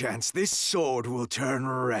good chance this sword will turn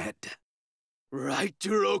red. Right,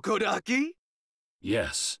 Urokodaki?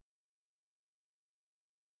 Yes.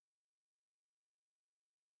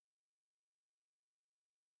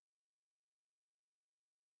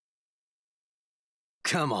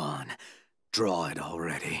 Come on, draw it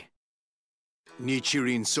already.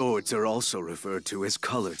 Nichirin swords are also referred to as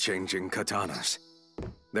color-changing katanas.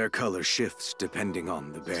 Their color shifts depending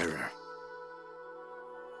on the bearer.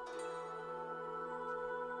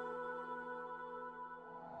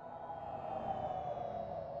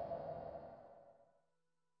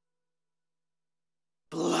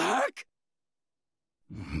 Black?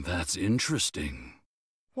 That's interesting.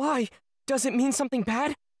 Why? Does it mean something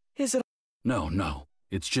bad? Is it... No.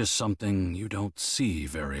 It's just something you don't see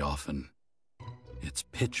very often. It's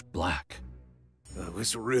pitch black. I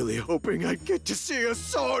was really hoping I'd get to see a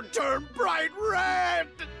sword turn bright red!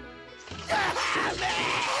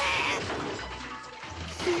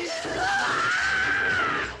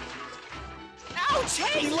 Ouch!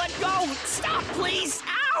 Hey, let go! Stop, please!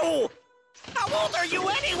 Ow! How old are you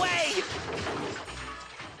anyway?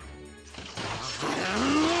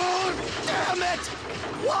 Damn it!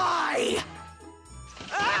 Why?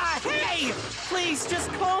 Ah, hey! Please, just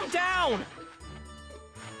calm down!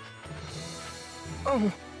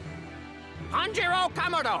 Oh. Tanjiro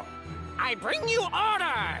Kamado, I bring you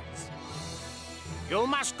orders! You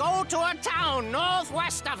must go to a town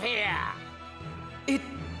northwest of here. It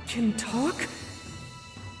can talk?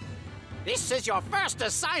 This is your first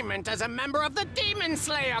assignment as a member of the Demon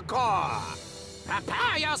Slayer Corps.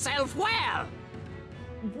 Prepare yourself well.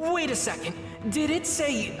 Wait a second. Did it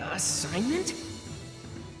say assignment?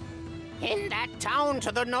 In that town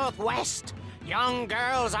to the northwest, young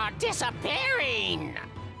girls are disappearing.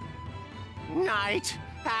 Night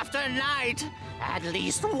after night, at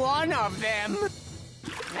least one of them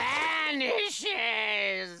vanishes.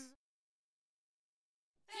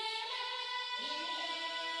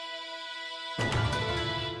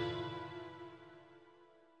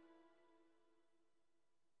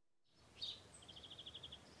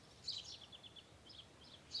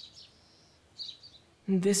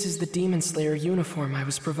 This is the Demon Slayer uniform I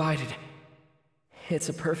was provided. It's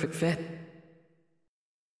a perfect fit.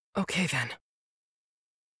 Okay then.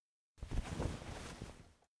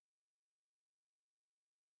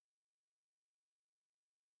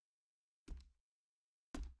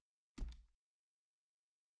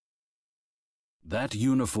 That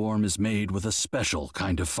uniform is made with a special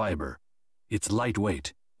kind of fiber. It's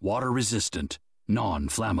lightweight, water-resistant,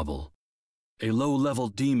 non-flammable. A low-level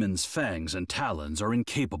demon's fangs and talons are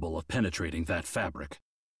incapable of penetrating that fabric.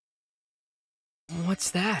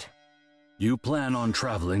 What's that? You plan on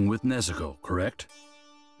traveling with Nezuko, correct?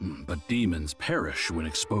 But demons perish when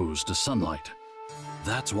exposed to sunlight.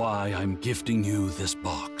 That's why I'm gifting you this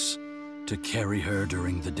box, to carry her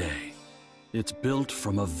during the day. It's built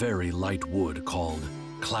from a very light wood called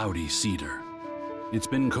cloudy cedar. It's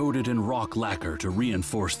been coated in rock lacquer to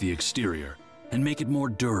reinforce the exterior and make it more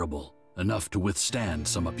durable, enough to withstand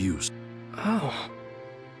some abuse. Oh.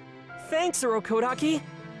 Thanks, Urokodaki!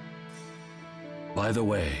 By the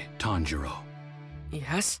way, Tanjiro.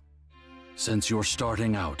 Yes? Since you're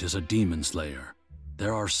starting out as a demon slayer,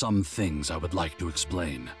 there are some things I would like to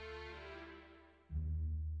explain.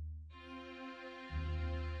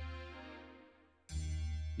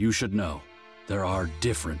 You should know, there are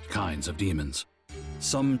different kinds of demons.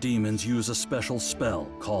 Some demons use a special spell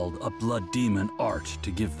called a blood demon art to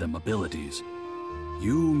give them abilities.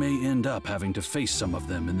 You may end up having to face some of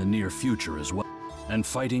them in the near future as well, and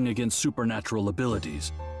fighting against supernatural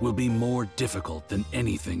abilities will be more difficult than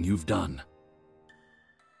anything you've done.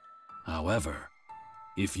 However,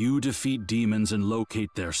 if you defeat demons and locate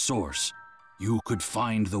their source, you could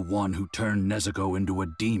find the one who turned Nezuko into a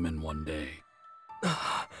demon one day.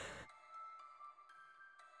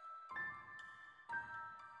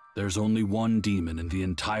 There's only one demon in the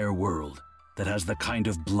entire world that has the kind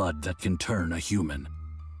of blood that can turn a human.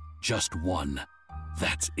 Just one.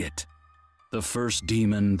 That's it. The first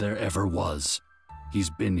demon there ever was.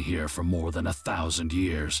 He's been here for more than 1,000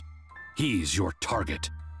 years. He's your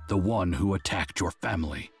target, the one who attacked your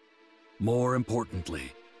family. More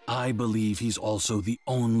importantly, I believe he's also the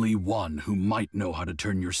only one who might know how to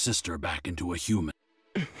turn your sister back into a human.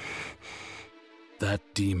 That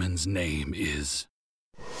demon's name is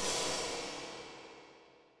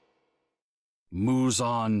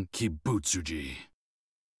Muzan Kibutsuji.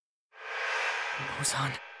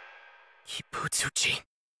 Muzan Kibutsuji.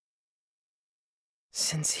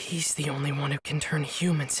 Since he's the only one who can turn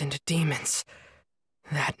humans into demons,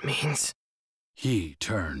 that means... He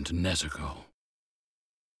turned Nezuko.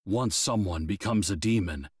 Once someone becomes a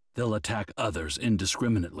demon, they'll attack others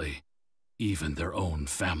indiscriminately, even their own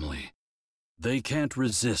family. They can't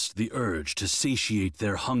resist the urge to satiate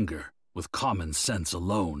their hunger with common sense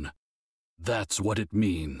alone. That's what it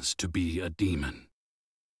means to be a demon.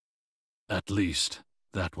 At least,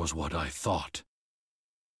 that was what I thought.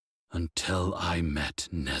 Until I met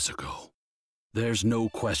Nezuko. There's no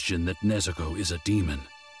question that Nezuko is a demon,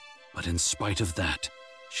 but in spite of that,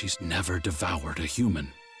 she's never devoured a human.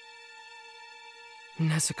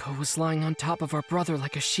 Nezuko was lying on top of our brother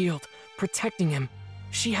like a shield, protecting him.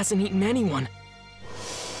 She hasn't eaten anyone.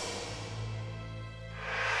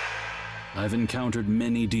 I've encountered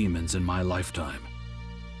many demons in my lifetime,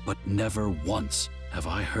 but never once have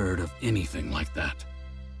I heard of anything like that.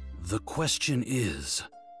 The question is,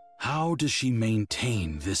 how does she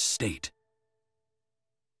maintain this state?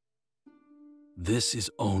 This is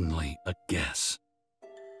only a guess.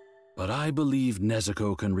 But I believe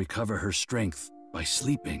Nezuko can recover her strength by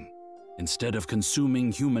sleeping, instead of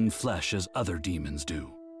consuming human flesh as other demons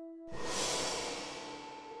do.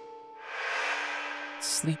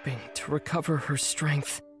 Sleeping to recover her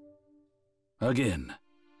strength. Again,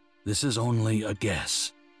 this is only a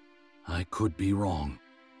guess. I could be wrong.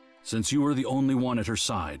 Since you are the only one at her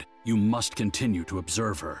side, you must continue to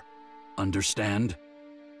observe her. Understand?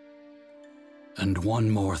 And one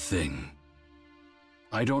more thing.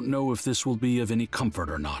 I don't know if this will be of any comfort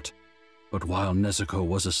or not, but while Nezuko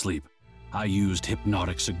was asleep, I used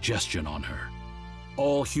hypnotic suggestion on her.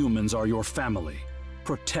 All humans are your family.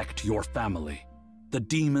 Protect your family. The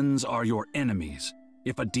demons are your enemies.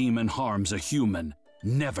 If a demon harms a human,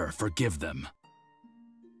 never forgive them.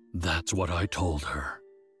 That's what I told her.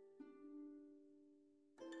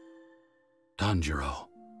 Tanjiro,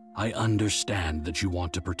 I understand that you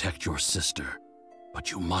want to protect your sister, but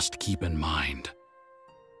you must keep in mind,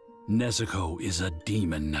 Nezuko is a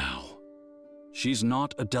demon now. She's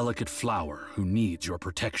not a delicate flower who needs your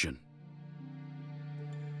protection.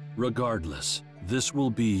 Regardless, this will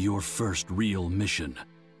be your first real mission,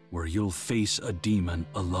 where you'll face a demon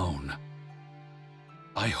alone.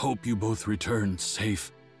 I hope you both return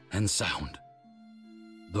safe and sound,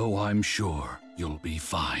 though I'm sure you'll be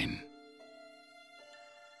fine.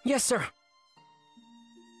 Yes, sir.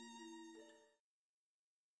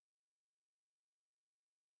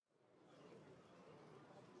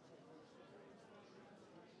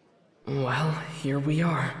 Well, here we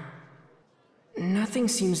are. Nothing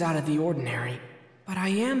seems out of the ordinary. but I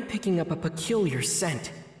am picking up a peculiar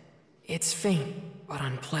scent. It's faint, but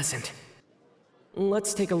unpleasant.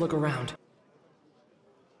 Let's take a look around.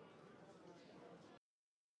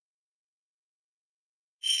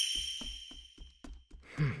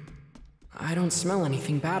 I don't smell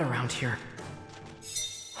anything bad around here.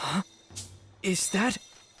 Huh? Is that...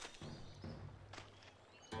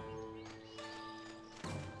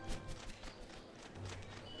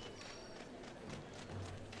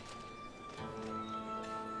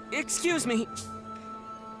 Excuse me.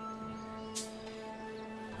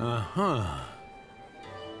 Uh-huh.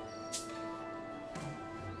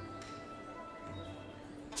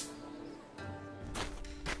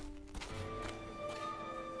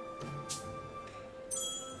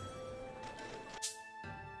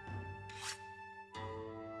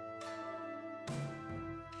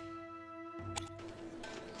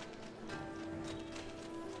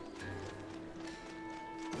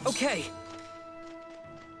 Okay.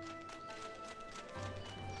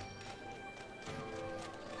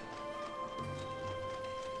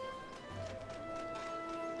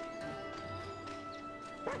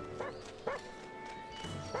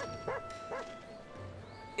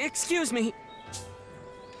 Excuse me.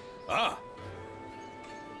 Ah.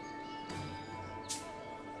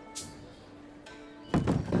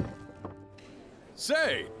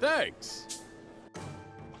 Say, thanks.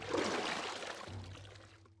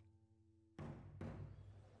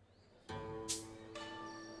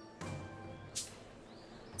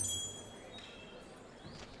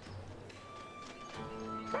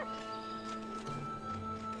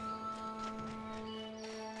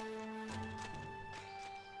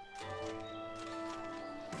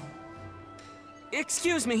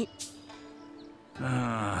 Excuse me.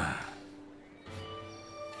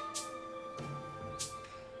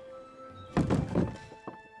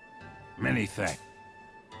 Many thanks.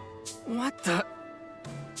 What the...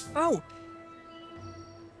 Oh!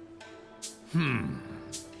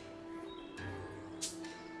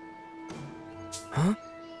 Huh?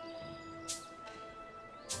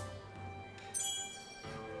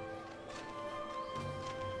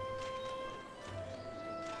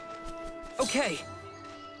 Okay.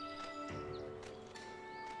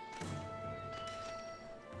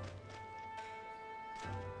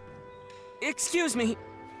 Excuse me.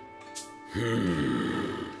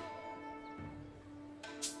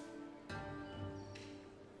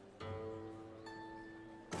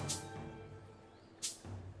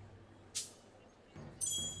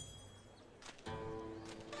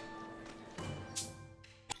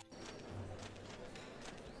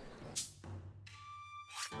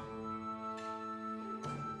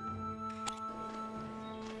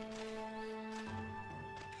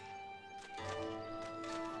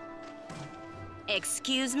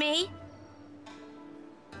 Excuse me?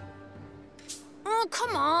 Oh,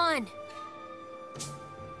 come on!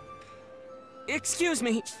 Excuse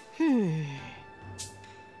me.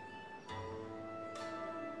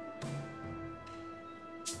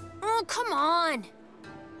 Oh, come on!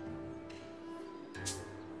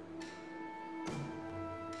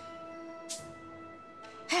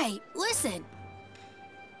 Hey, listen!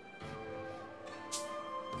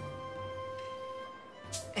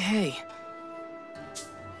 Hey.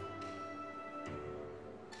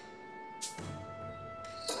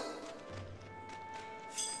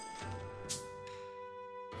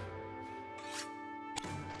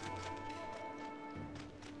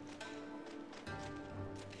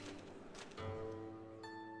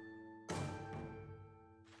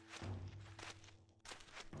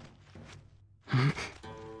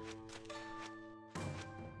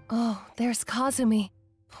 Oh, there's Kazumi.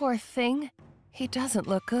 Poor thing. He doesn't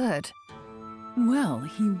look good. Well,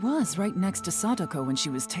 he was right next to Sadako when she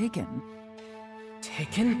was taken.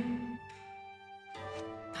 Taken?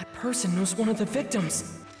 That person knows one of the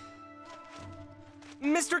victims.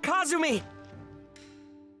 Mr. Kazumi!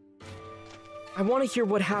 I want to hear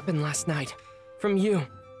what happened last night. From you.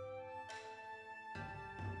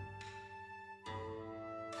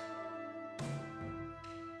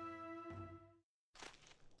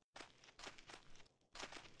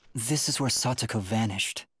 This is where Satoko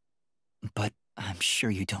vanished. But I'm sure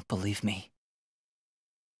you don't believe me.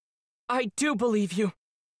 I do believe you.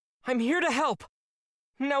 I'm here to help.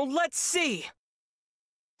 Now let's see.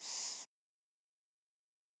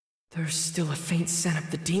 There's still a faint scent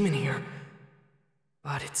of the demon here.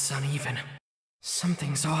 But it's uneven.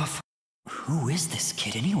 Something's off. Who is this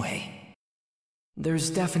kid anyway? There's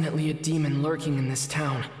definitely a demon lurking in this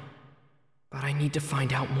town. But I need to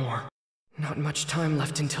find out more. Not much time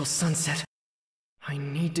left until sunset. I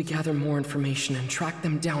need to gather more information and track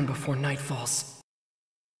them down before night falls.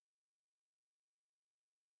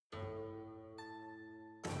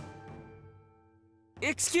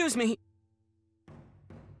 Excuse me.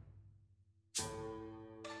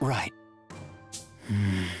 Right.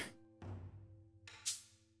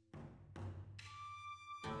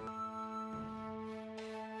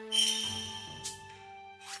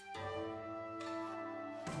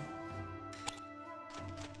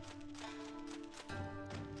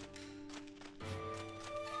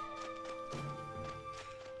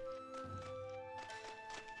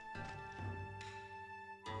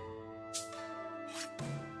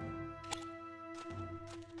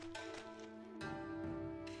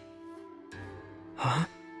 Huh?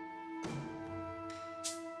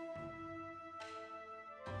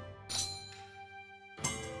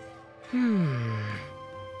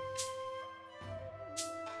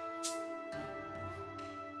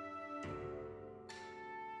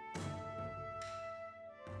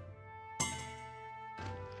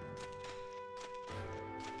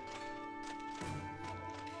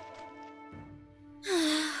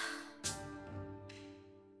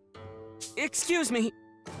 Excuse me.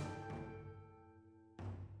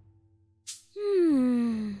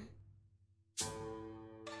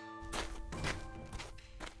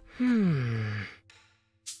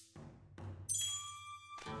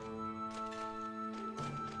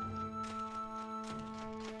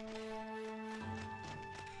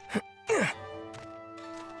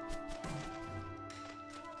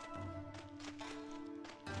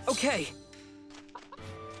 Okay.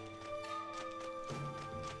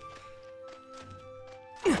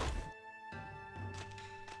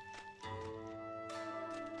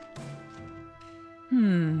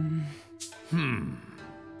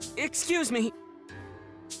 Excuse me.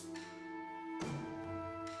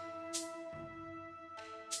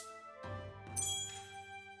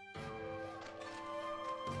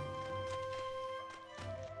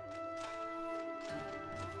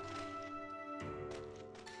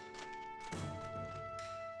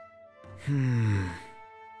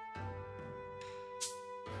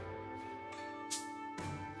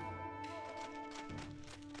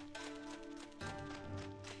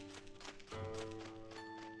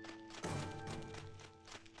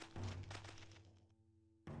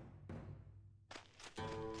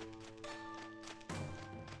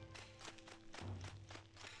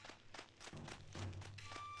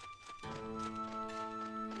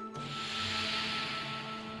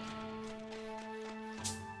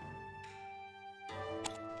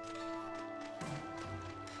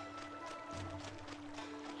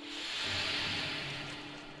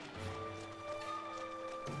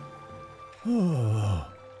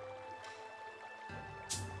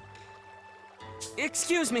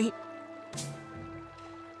 Excuse me.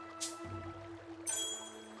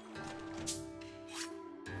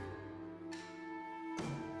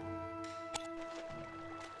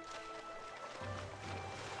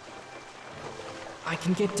 I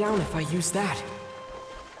can get down if I use that.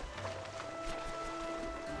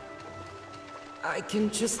 I can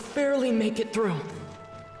just barely make it through.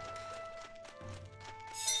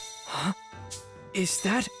 Huh? Is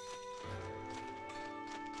that...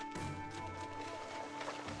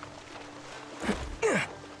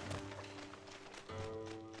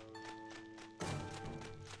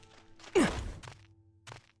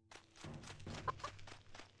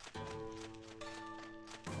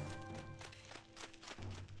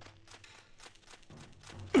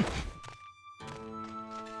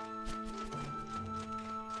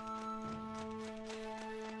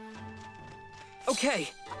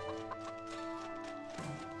 Okay.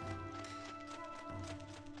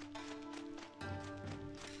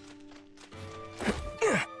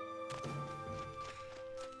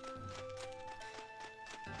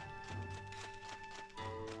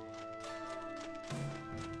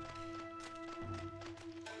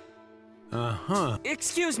 Uh-huh.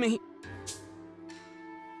 Excuse me.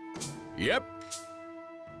 Yep.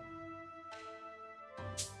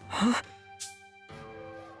 Huh?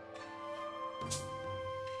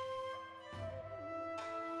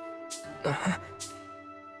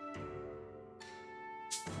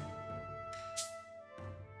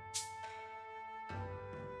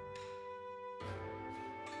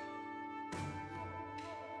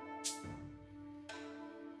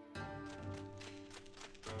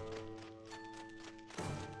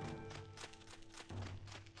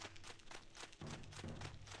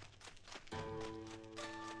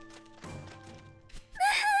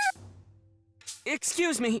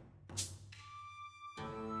 Excuse me.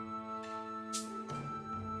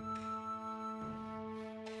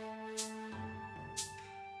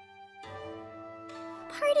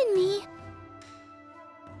 Pardon me.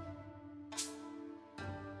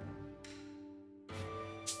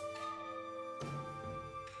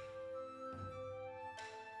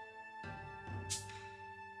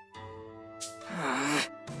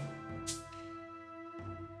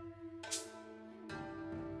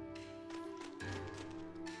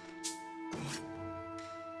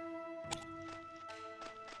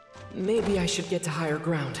 Maybe I should get to higher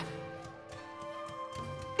ground.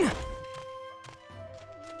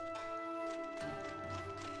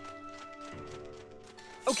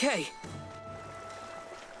 Okay.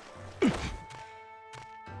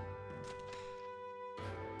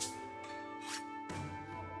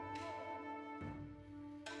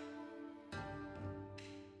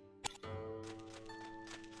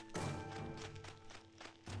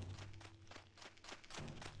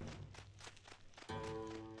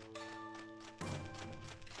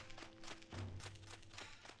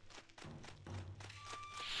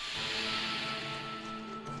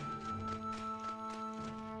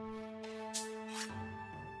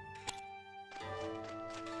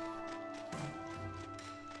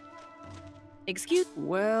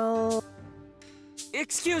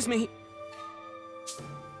 Excuse me.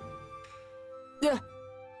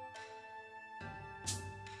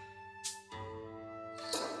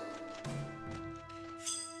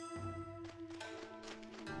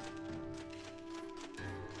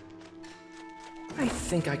 I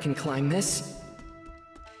think I can climb this.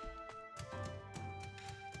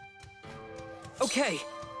 Okay.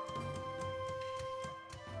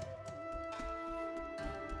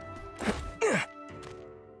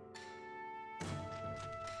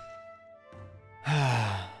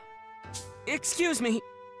 Excuse me.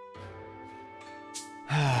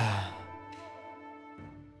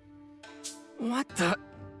 What the?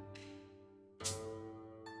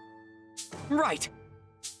 Right.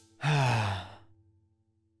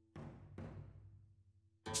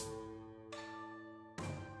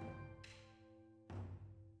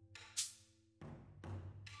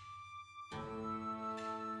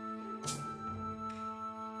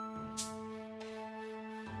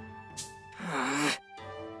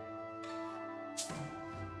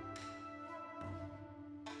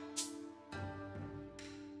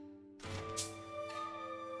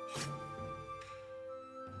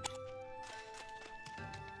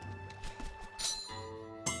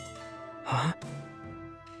 Huh?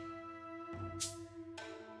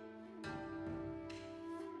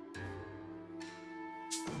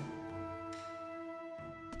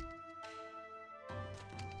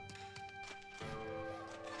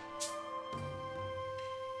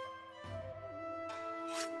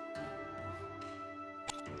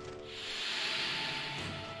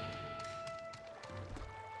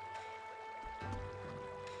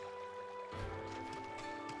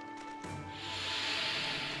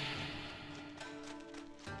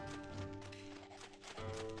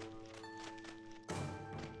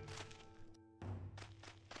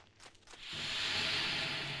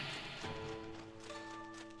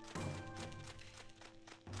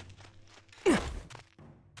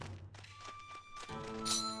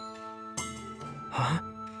 Huh?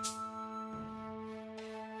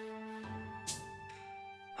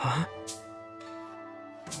 Huh?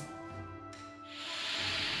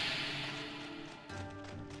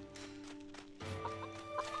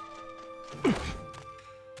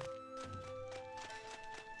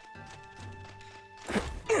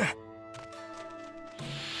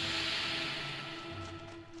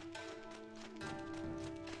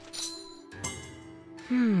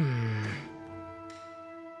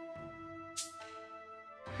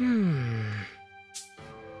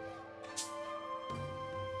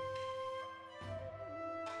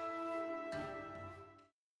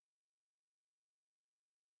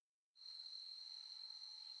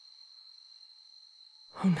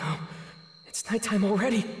 Oh no, it's nighttime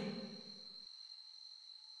already.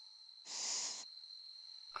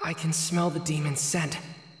 I can smell the demon's scent,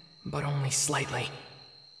 but only slightly.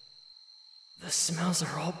 The smells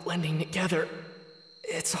are all blending together.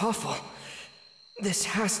 It's awful. This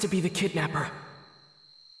has to be the kidnapper.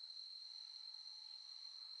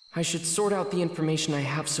 I should sort out the information I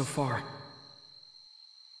have so far.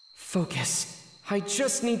 Focus. I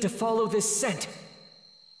just need to follow this scent.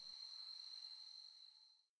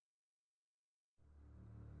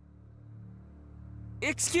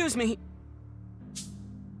 Excuse me.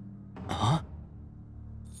 Huh?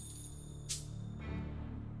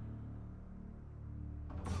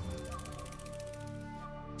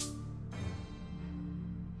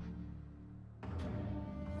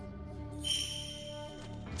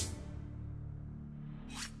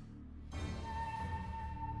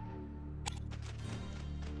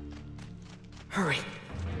 Hurry.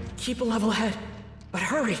 Keep a level head, but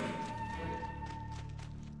hurry.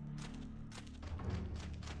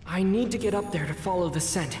 I need to get up there to follow the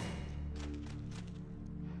scent.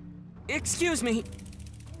 Excuse me.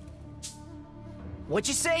 What'd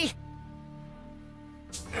you say?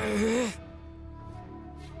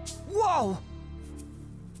 Whoa!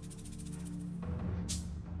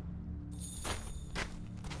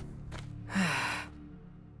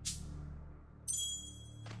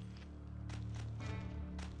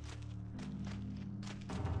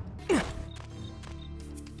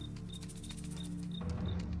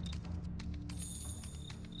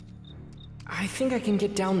 I think I can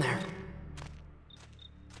get down there.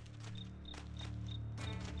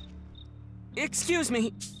 Excuse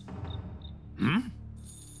me.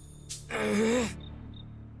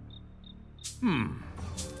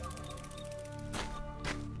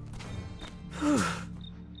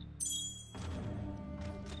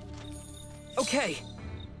 Okay.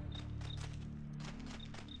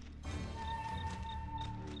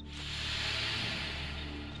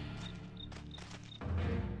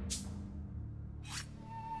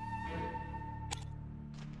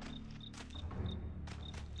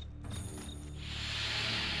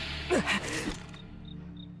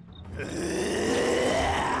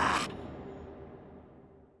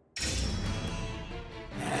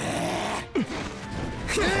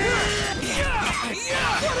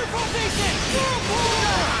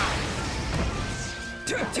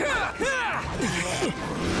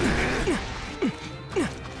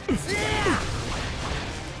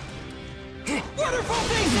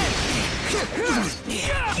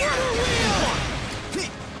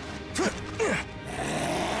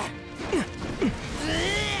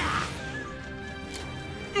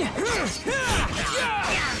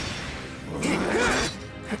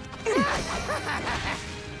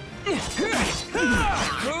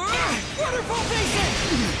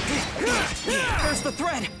 There's the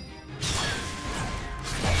thread!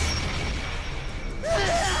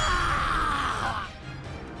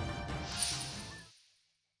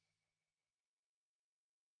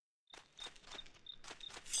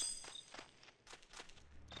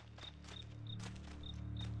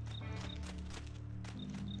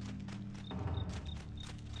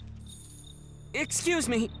 Excuse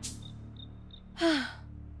me.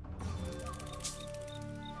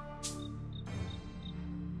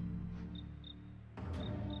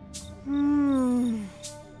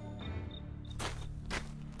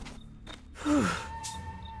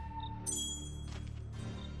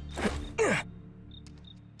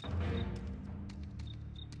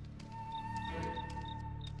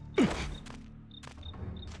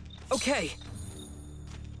 Okay.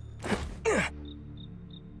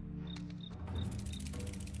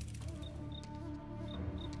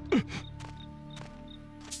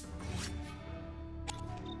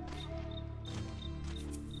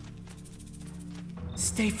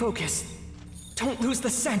 Stay focused. Don't lose the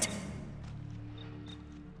scent.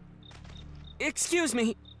 Excuse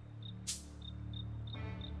me.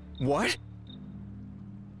 What?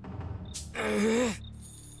 Hey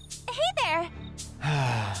there!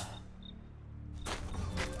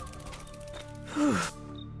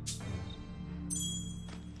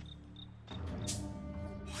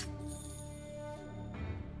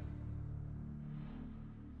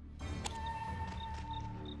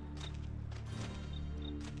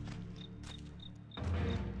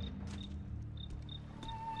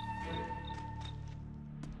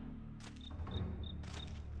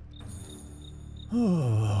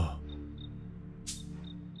 Oh.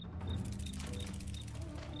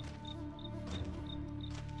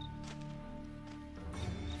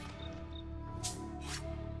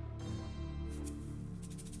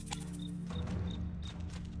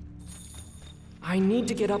 I need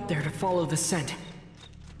to get up there to follow the scent.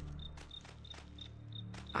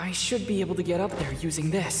 I should be able to get up there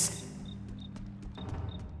using this.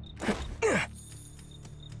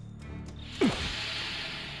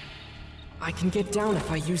 I can get down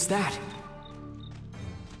if I use that.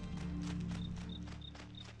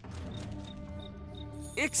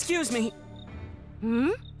 Excuse me.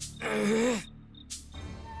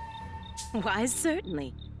 Why,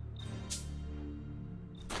 certainly.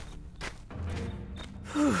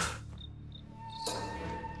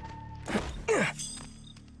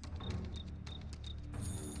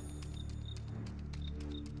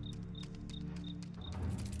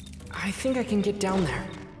 I think I can get down there.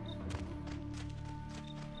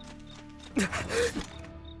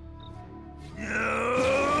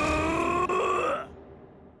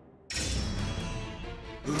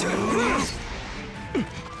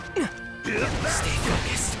 Stay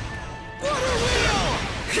focused. Water wheel!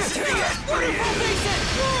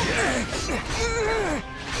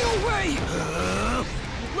 No way!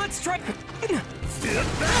 Let's try. That's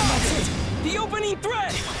it! The opening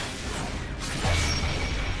thread!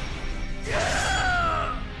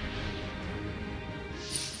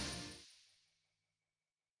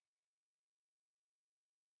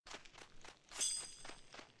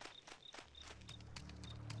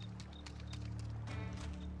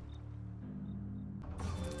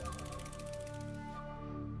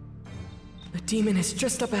 The demon is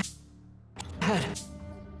just up ahead.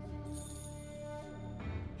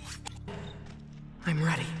 I'm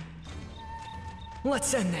ready.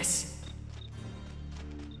 Let's end this.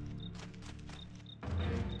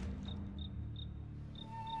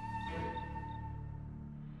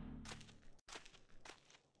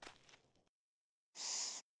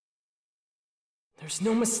 There's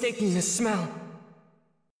no mistaking this smell.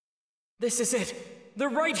 This is it. They're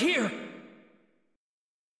right here.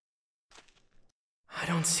 I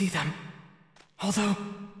don't see them. Although,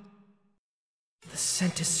 the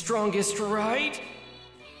scent is strongest right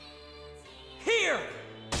here!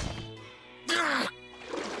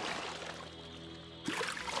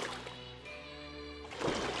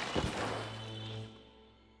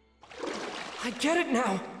 I get it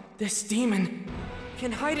now! This demon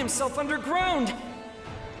can hide himself underground!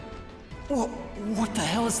 What the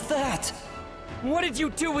hell is that? What did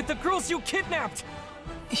you do with the girls you kidnapped?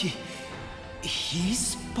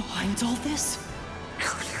 He's behind all this?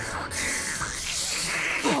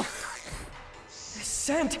 This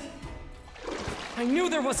scent! I knew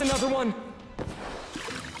there was another one!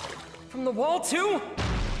 From the wall, too?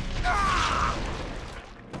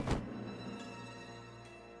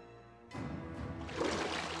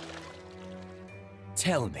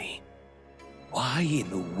 Tell me, why in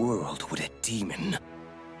the world would a demon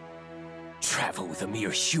travel with a mere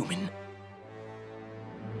human?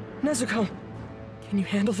 Nezuko, can you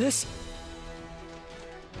handle this?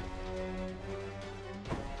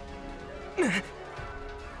 They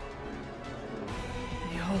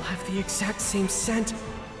all have the exact same scent,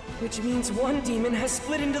 which means one demon has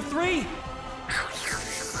split into 3.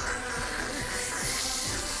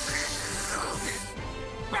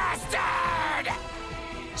 Bastard!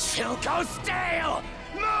 She'll go stale!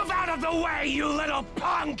 Move out of the way, you little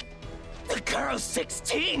punk! The girl's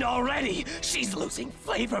 16 already! She's losing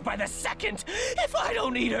flavor by the second! If I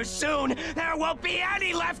don't eat her soon, there won't be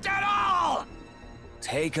any left at all!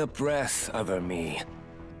 Take a breath, other me.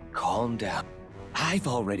 Calm down. I've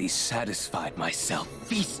already satisfied myself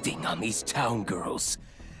feasting on these town girls.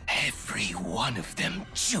 Every one of them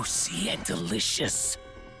juicy and delicious.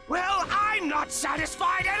 Well, I'm not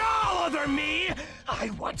satisfied at all, other me! I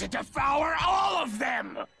want to devour all of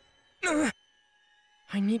them!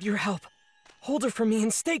 I need your help. Hold her for me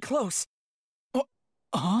and stay close.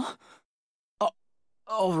 Huh?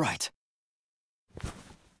 All right.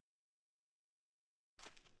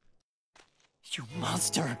 You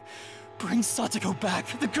monster! Bring Satoko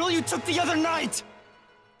back! The girl you took the other night!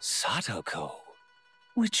 Satoko?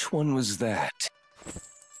 Which one was that?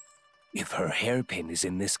 If her hairpin is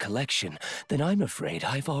in this collection, then I'm afraid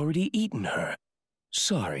I've already eaten her.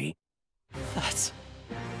 Sorry. That's...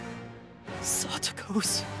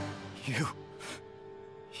 Satoko's... You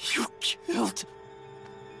killed...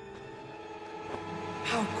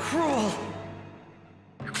 How cruel!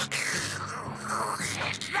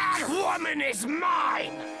 That woman is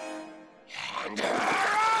mine! Hand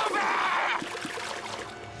her over!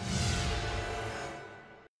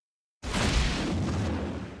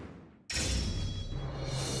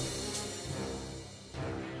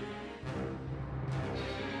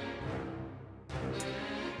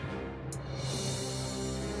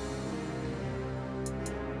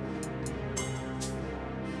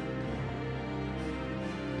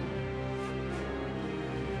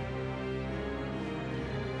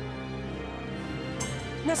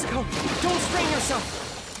 Nezuko, don't strain yourself!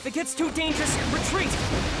 If it gets too dangerous, retreat!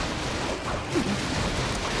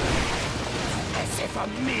 As if a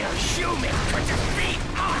mere human could defeat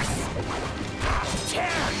us! I'll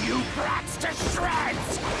tear you brats to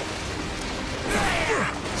shreds!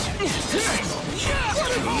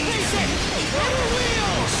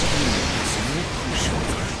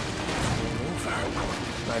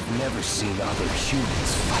 I've never seen other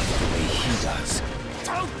humans fight the way he does.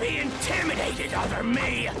 Don't be intimidated, other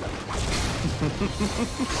me!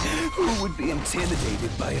 Who would be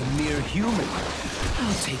intimidated by a mere human?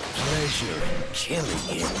 I'll take pleasure in killing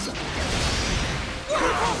him.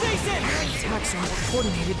 Attacks are more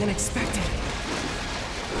coordinated than expected.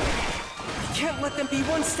 I can't let them be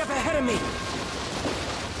one step ahead of me.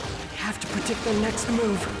 I have to predict their next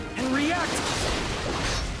move and react.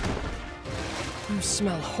 You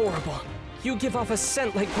smell horrible. You give off a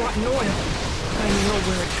scent like rotten oil. I know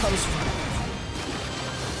where it comes from.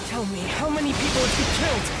 Tell me, how many people have you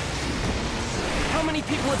killed? How many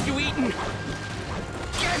people have you eaten?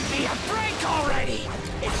 Give me a break already!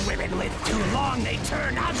 If women live too long, they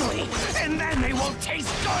turn ugly, and then they won't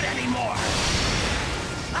taste good anymore!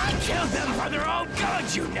 I killed them for their own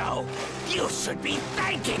good, you know! You should be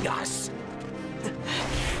thanking us!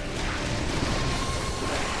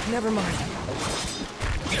 Never mind.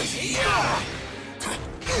 You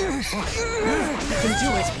can do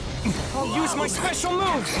it! I'll use my special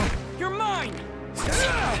move! You're mine! Just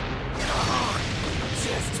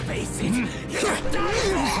face it! You're done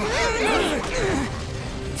for!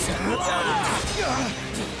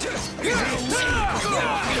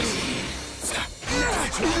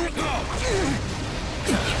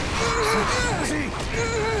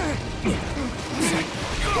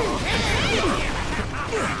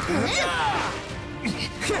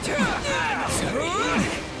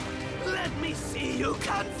 Let me see you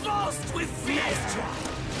convulsed with fear!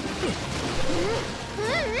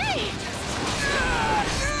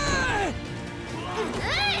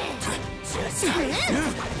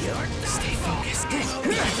 Stay focused.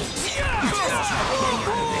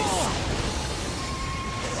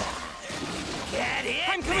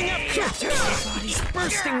 I'm coming up! My body's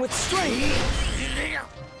bursting with strength!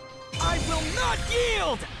 I will not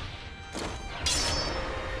yield!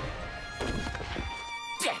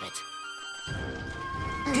 Damn it!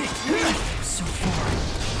 So far,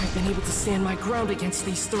 I've been able to stand my ground against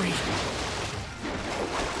these three.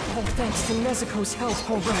 All thanks to Nezuko's help,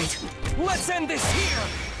 alright. Let's end this here!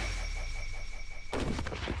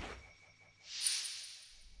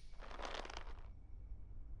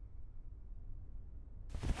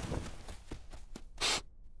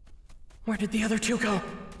 Where did the other two go?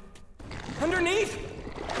 Underneath?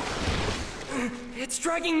 It's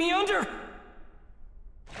dragging me under!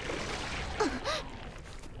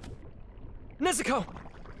 Nezuko!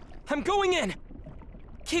 I'm going in!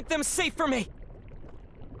 Keep them safe for me!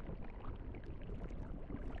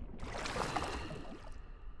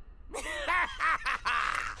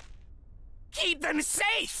 Keep them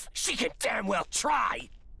safe! She can damn well try!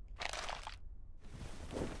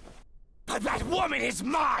 But that woman is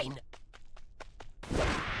mine!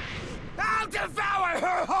 I'll devour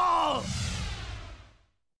her whole!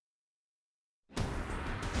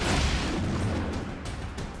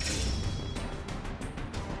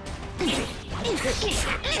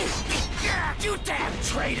 You damn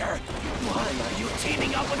traitor! Why are you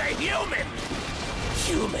teaming up with a human?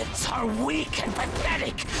 Humans are weak and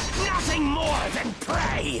pathetic! Nothing more than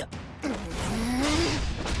prey!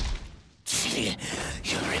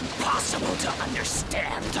 You're impossible to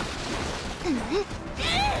understand!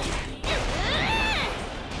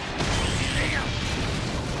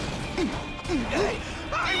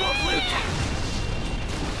 I won't lose!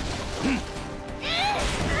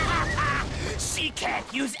 She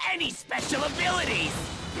can't use any special abilities!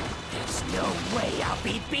 There's no way I'll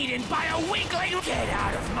be beaten by a weakling! Get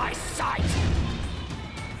out of my sight!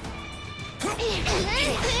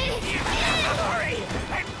 Hurry!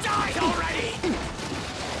 And die already!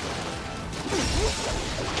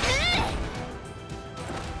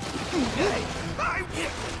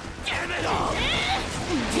 Damn it all!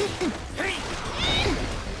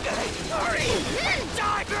 Hurry! And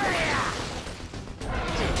die!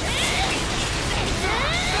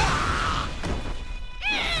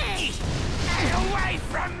 Get away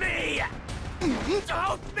from me!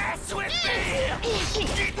 Don't mess with me!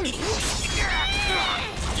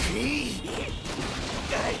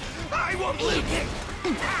 I won't leave it!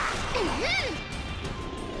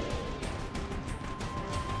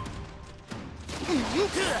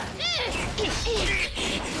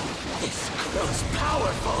 This girl's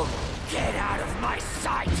powerful! Get out of my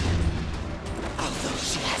sight! Although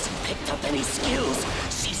she hasn't picked up any skills,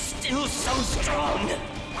 she's still so strong!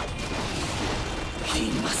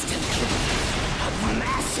 He must have given her a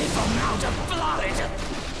massive amount of blood!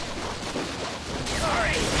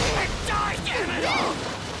 Hurry and die, damn it all!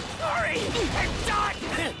 Hurry and die!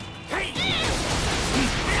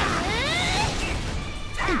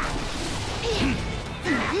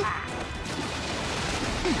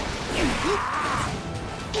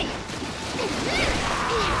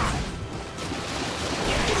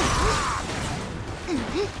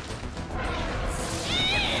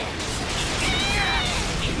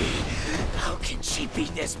 How can she be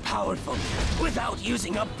this powerful without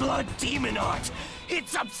using a blood demon art?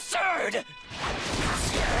 It's absurd!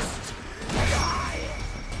 Just die!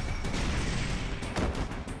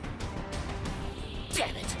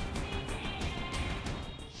 Damn it!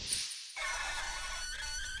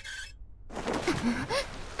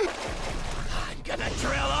 I'm gonna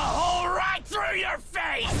drill a hole right through your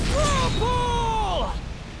face! Whirlpool!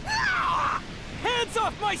 Ah! Hands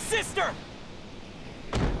off my sister!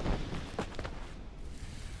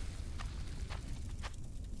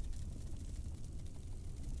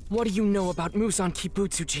 What do you know about Muzan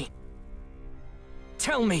Kibutsuji?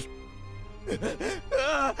 Tell me!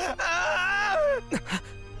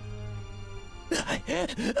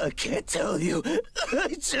 I can't tell you.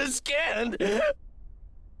 I just can't.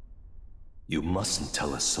 You mustn't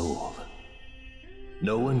tell a soul.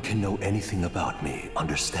 No one can know anything about me,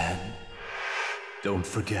 understand? Don't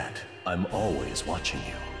forget, I'm always watching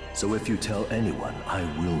you. So if you tell anyone, I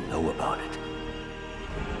will know about it.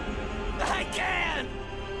 I can't!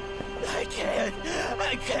 I can't!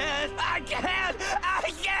 I can't! I can't!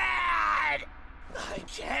 I can't! I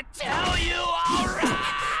can't tell you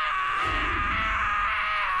alright!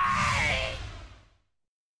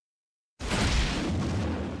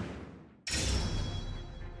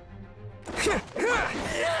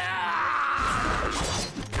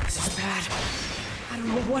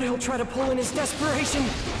 don't know what he'll try to pull in his desperation.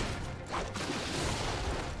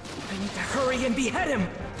 I need to hurry and behead him.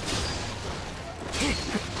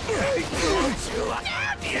 I told you I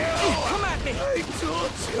have you! Come at me! I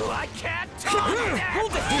told you I can't talk!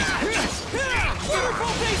 Hold it!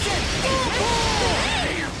 Waterfall Basin!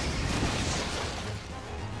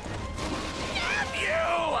 Have you!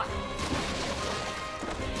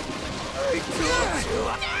 I told you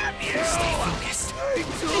I have you! Stay focused. I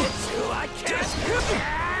told you I can't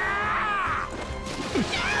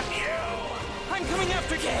have you! I'm coming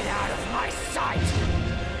after you! Get out of my sight!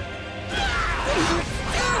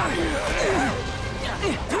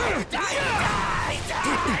 Die!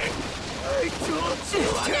 I told you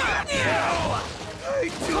I have you! I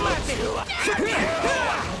told you I have you!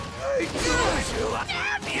 I told you I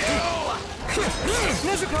have you!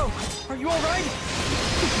 Nezuko, are you alright?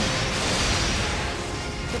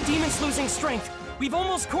 The demon's losing strength. We've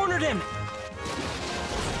almost cornered him.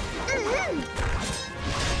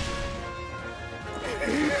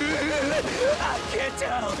 I can't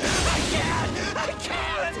tell! I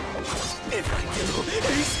can't! If I do,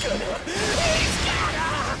 he's gonna!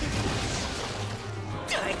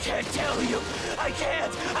 I can't tell you! I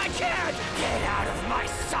can't! Get out of my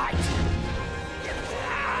sight!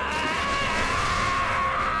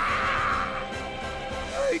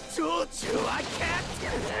 I told you I can't!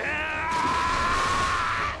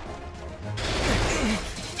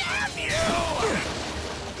 Damn you!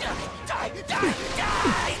 Die!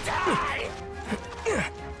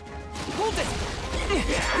 Hold it!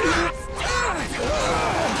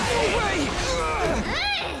 No way!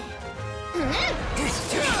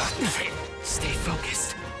 Stay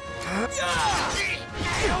focused.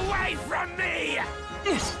 Get away from me!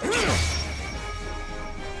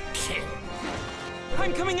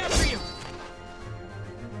 I'm coming after you!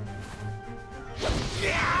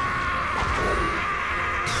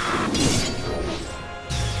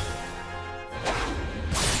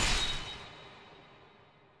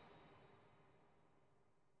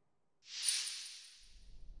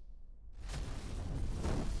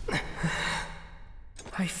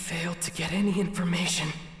 I failed to get any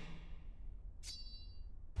information.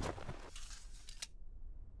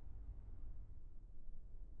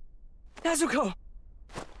 Nezuko!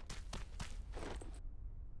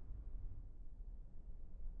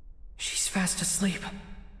 She's fast asleep.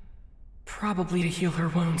 Probably to heal her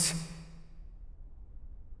wounds.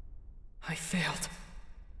 I failed.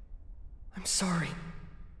 I'm sorry.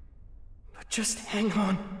 But just hang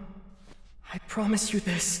on. I promise you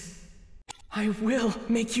this. I will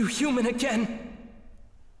make you human again!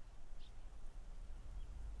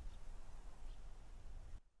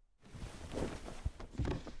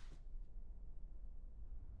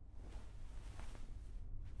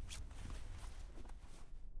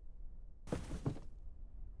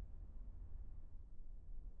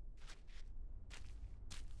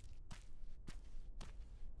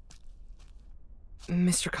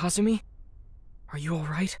 Mr. Kazumi? Are you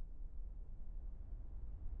alright?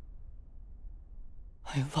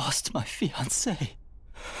 I lost my fiancée.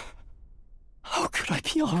 How could I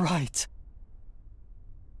be all right?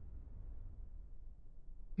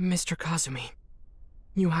 Mr. Kazumi,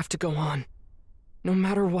 you have to go on. No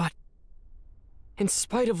matter what. In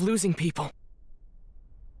spite of losing people.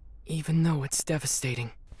 Even though it's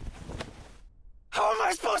devastating. How am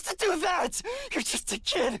I supposed to do that? You're just a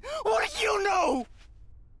kid. What do you know?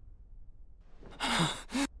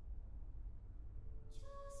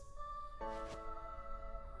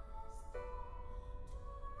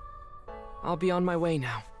 I'll be on my way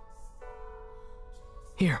now.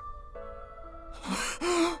 Here.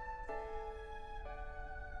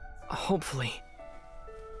 Hopefully,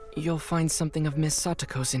 you'll find something of Miss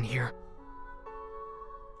Satoko's in here.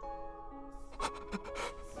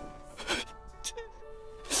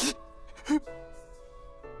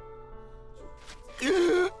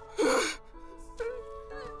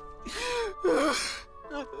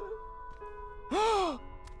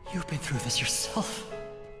 You've been through this yourself,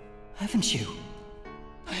 haven't you?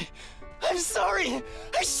 I'm sorry!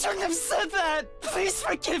 I shouldn't have said that! Please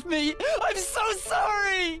forgive me! I'm so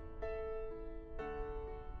sorry!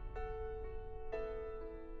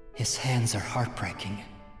 His hands are heartbreaking.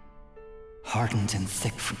 Hardened and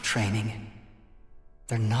thick from training.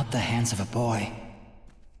 They're not the hands of a boy.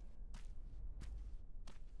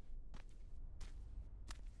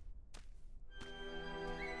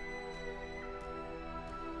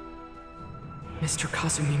 Mr.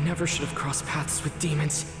 Kazumi never should have crossed paths with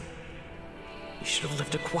demons. He should have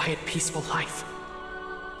lived a quiet, peaceful life.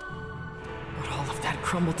 But all of that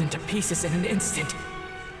crumbled into pieces in an instant.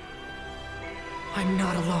 I'm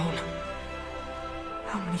not alone.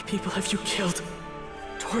 How many people have you killed?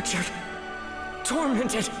 Tortured?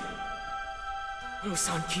 Tormented?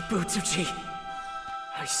 Usan Kibutsuji,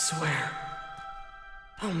 I swear,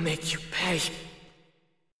 I'll make you pay.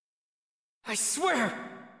 I swear!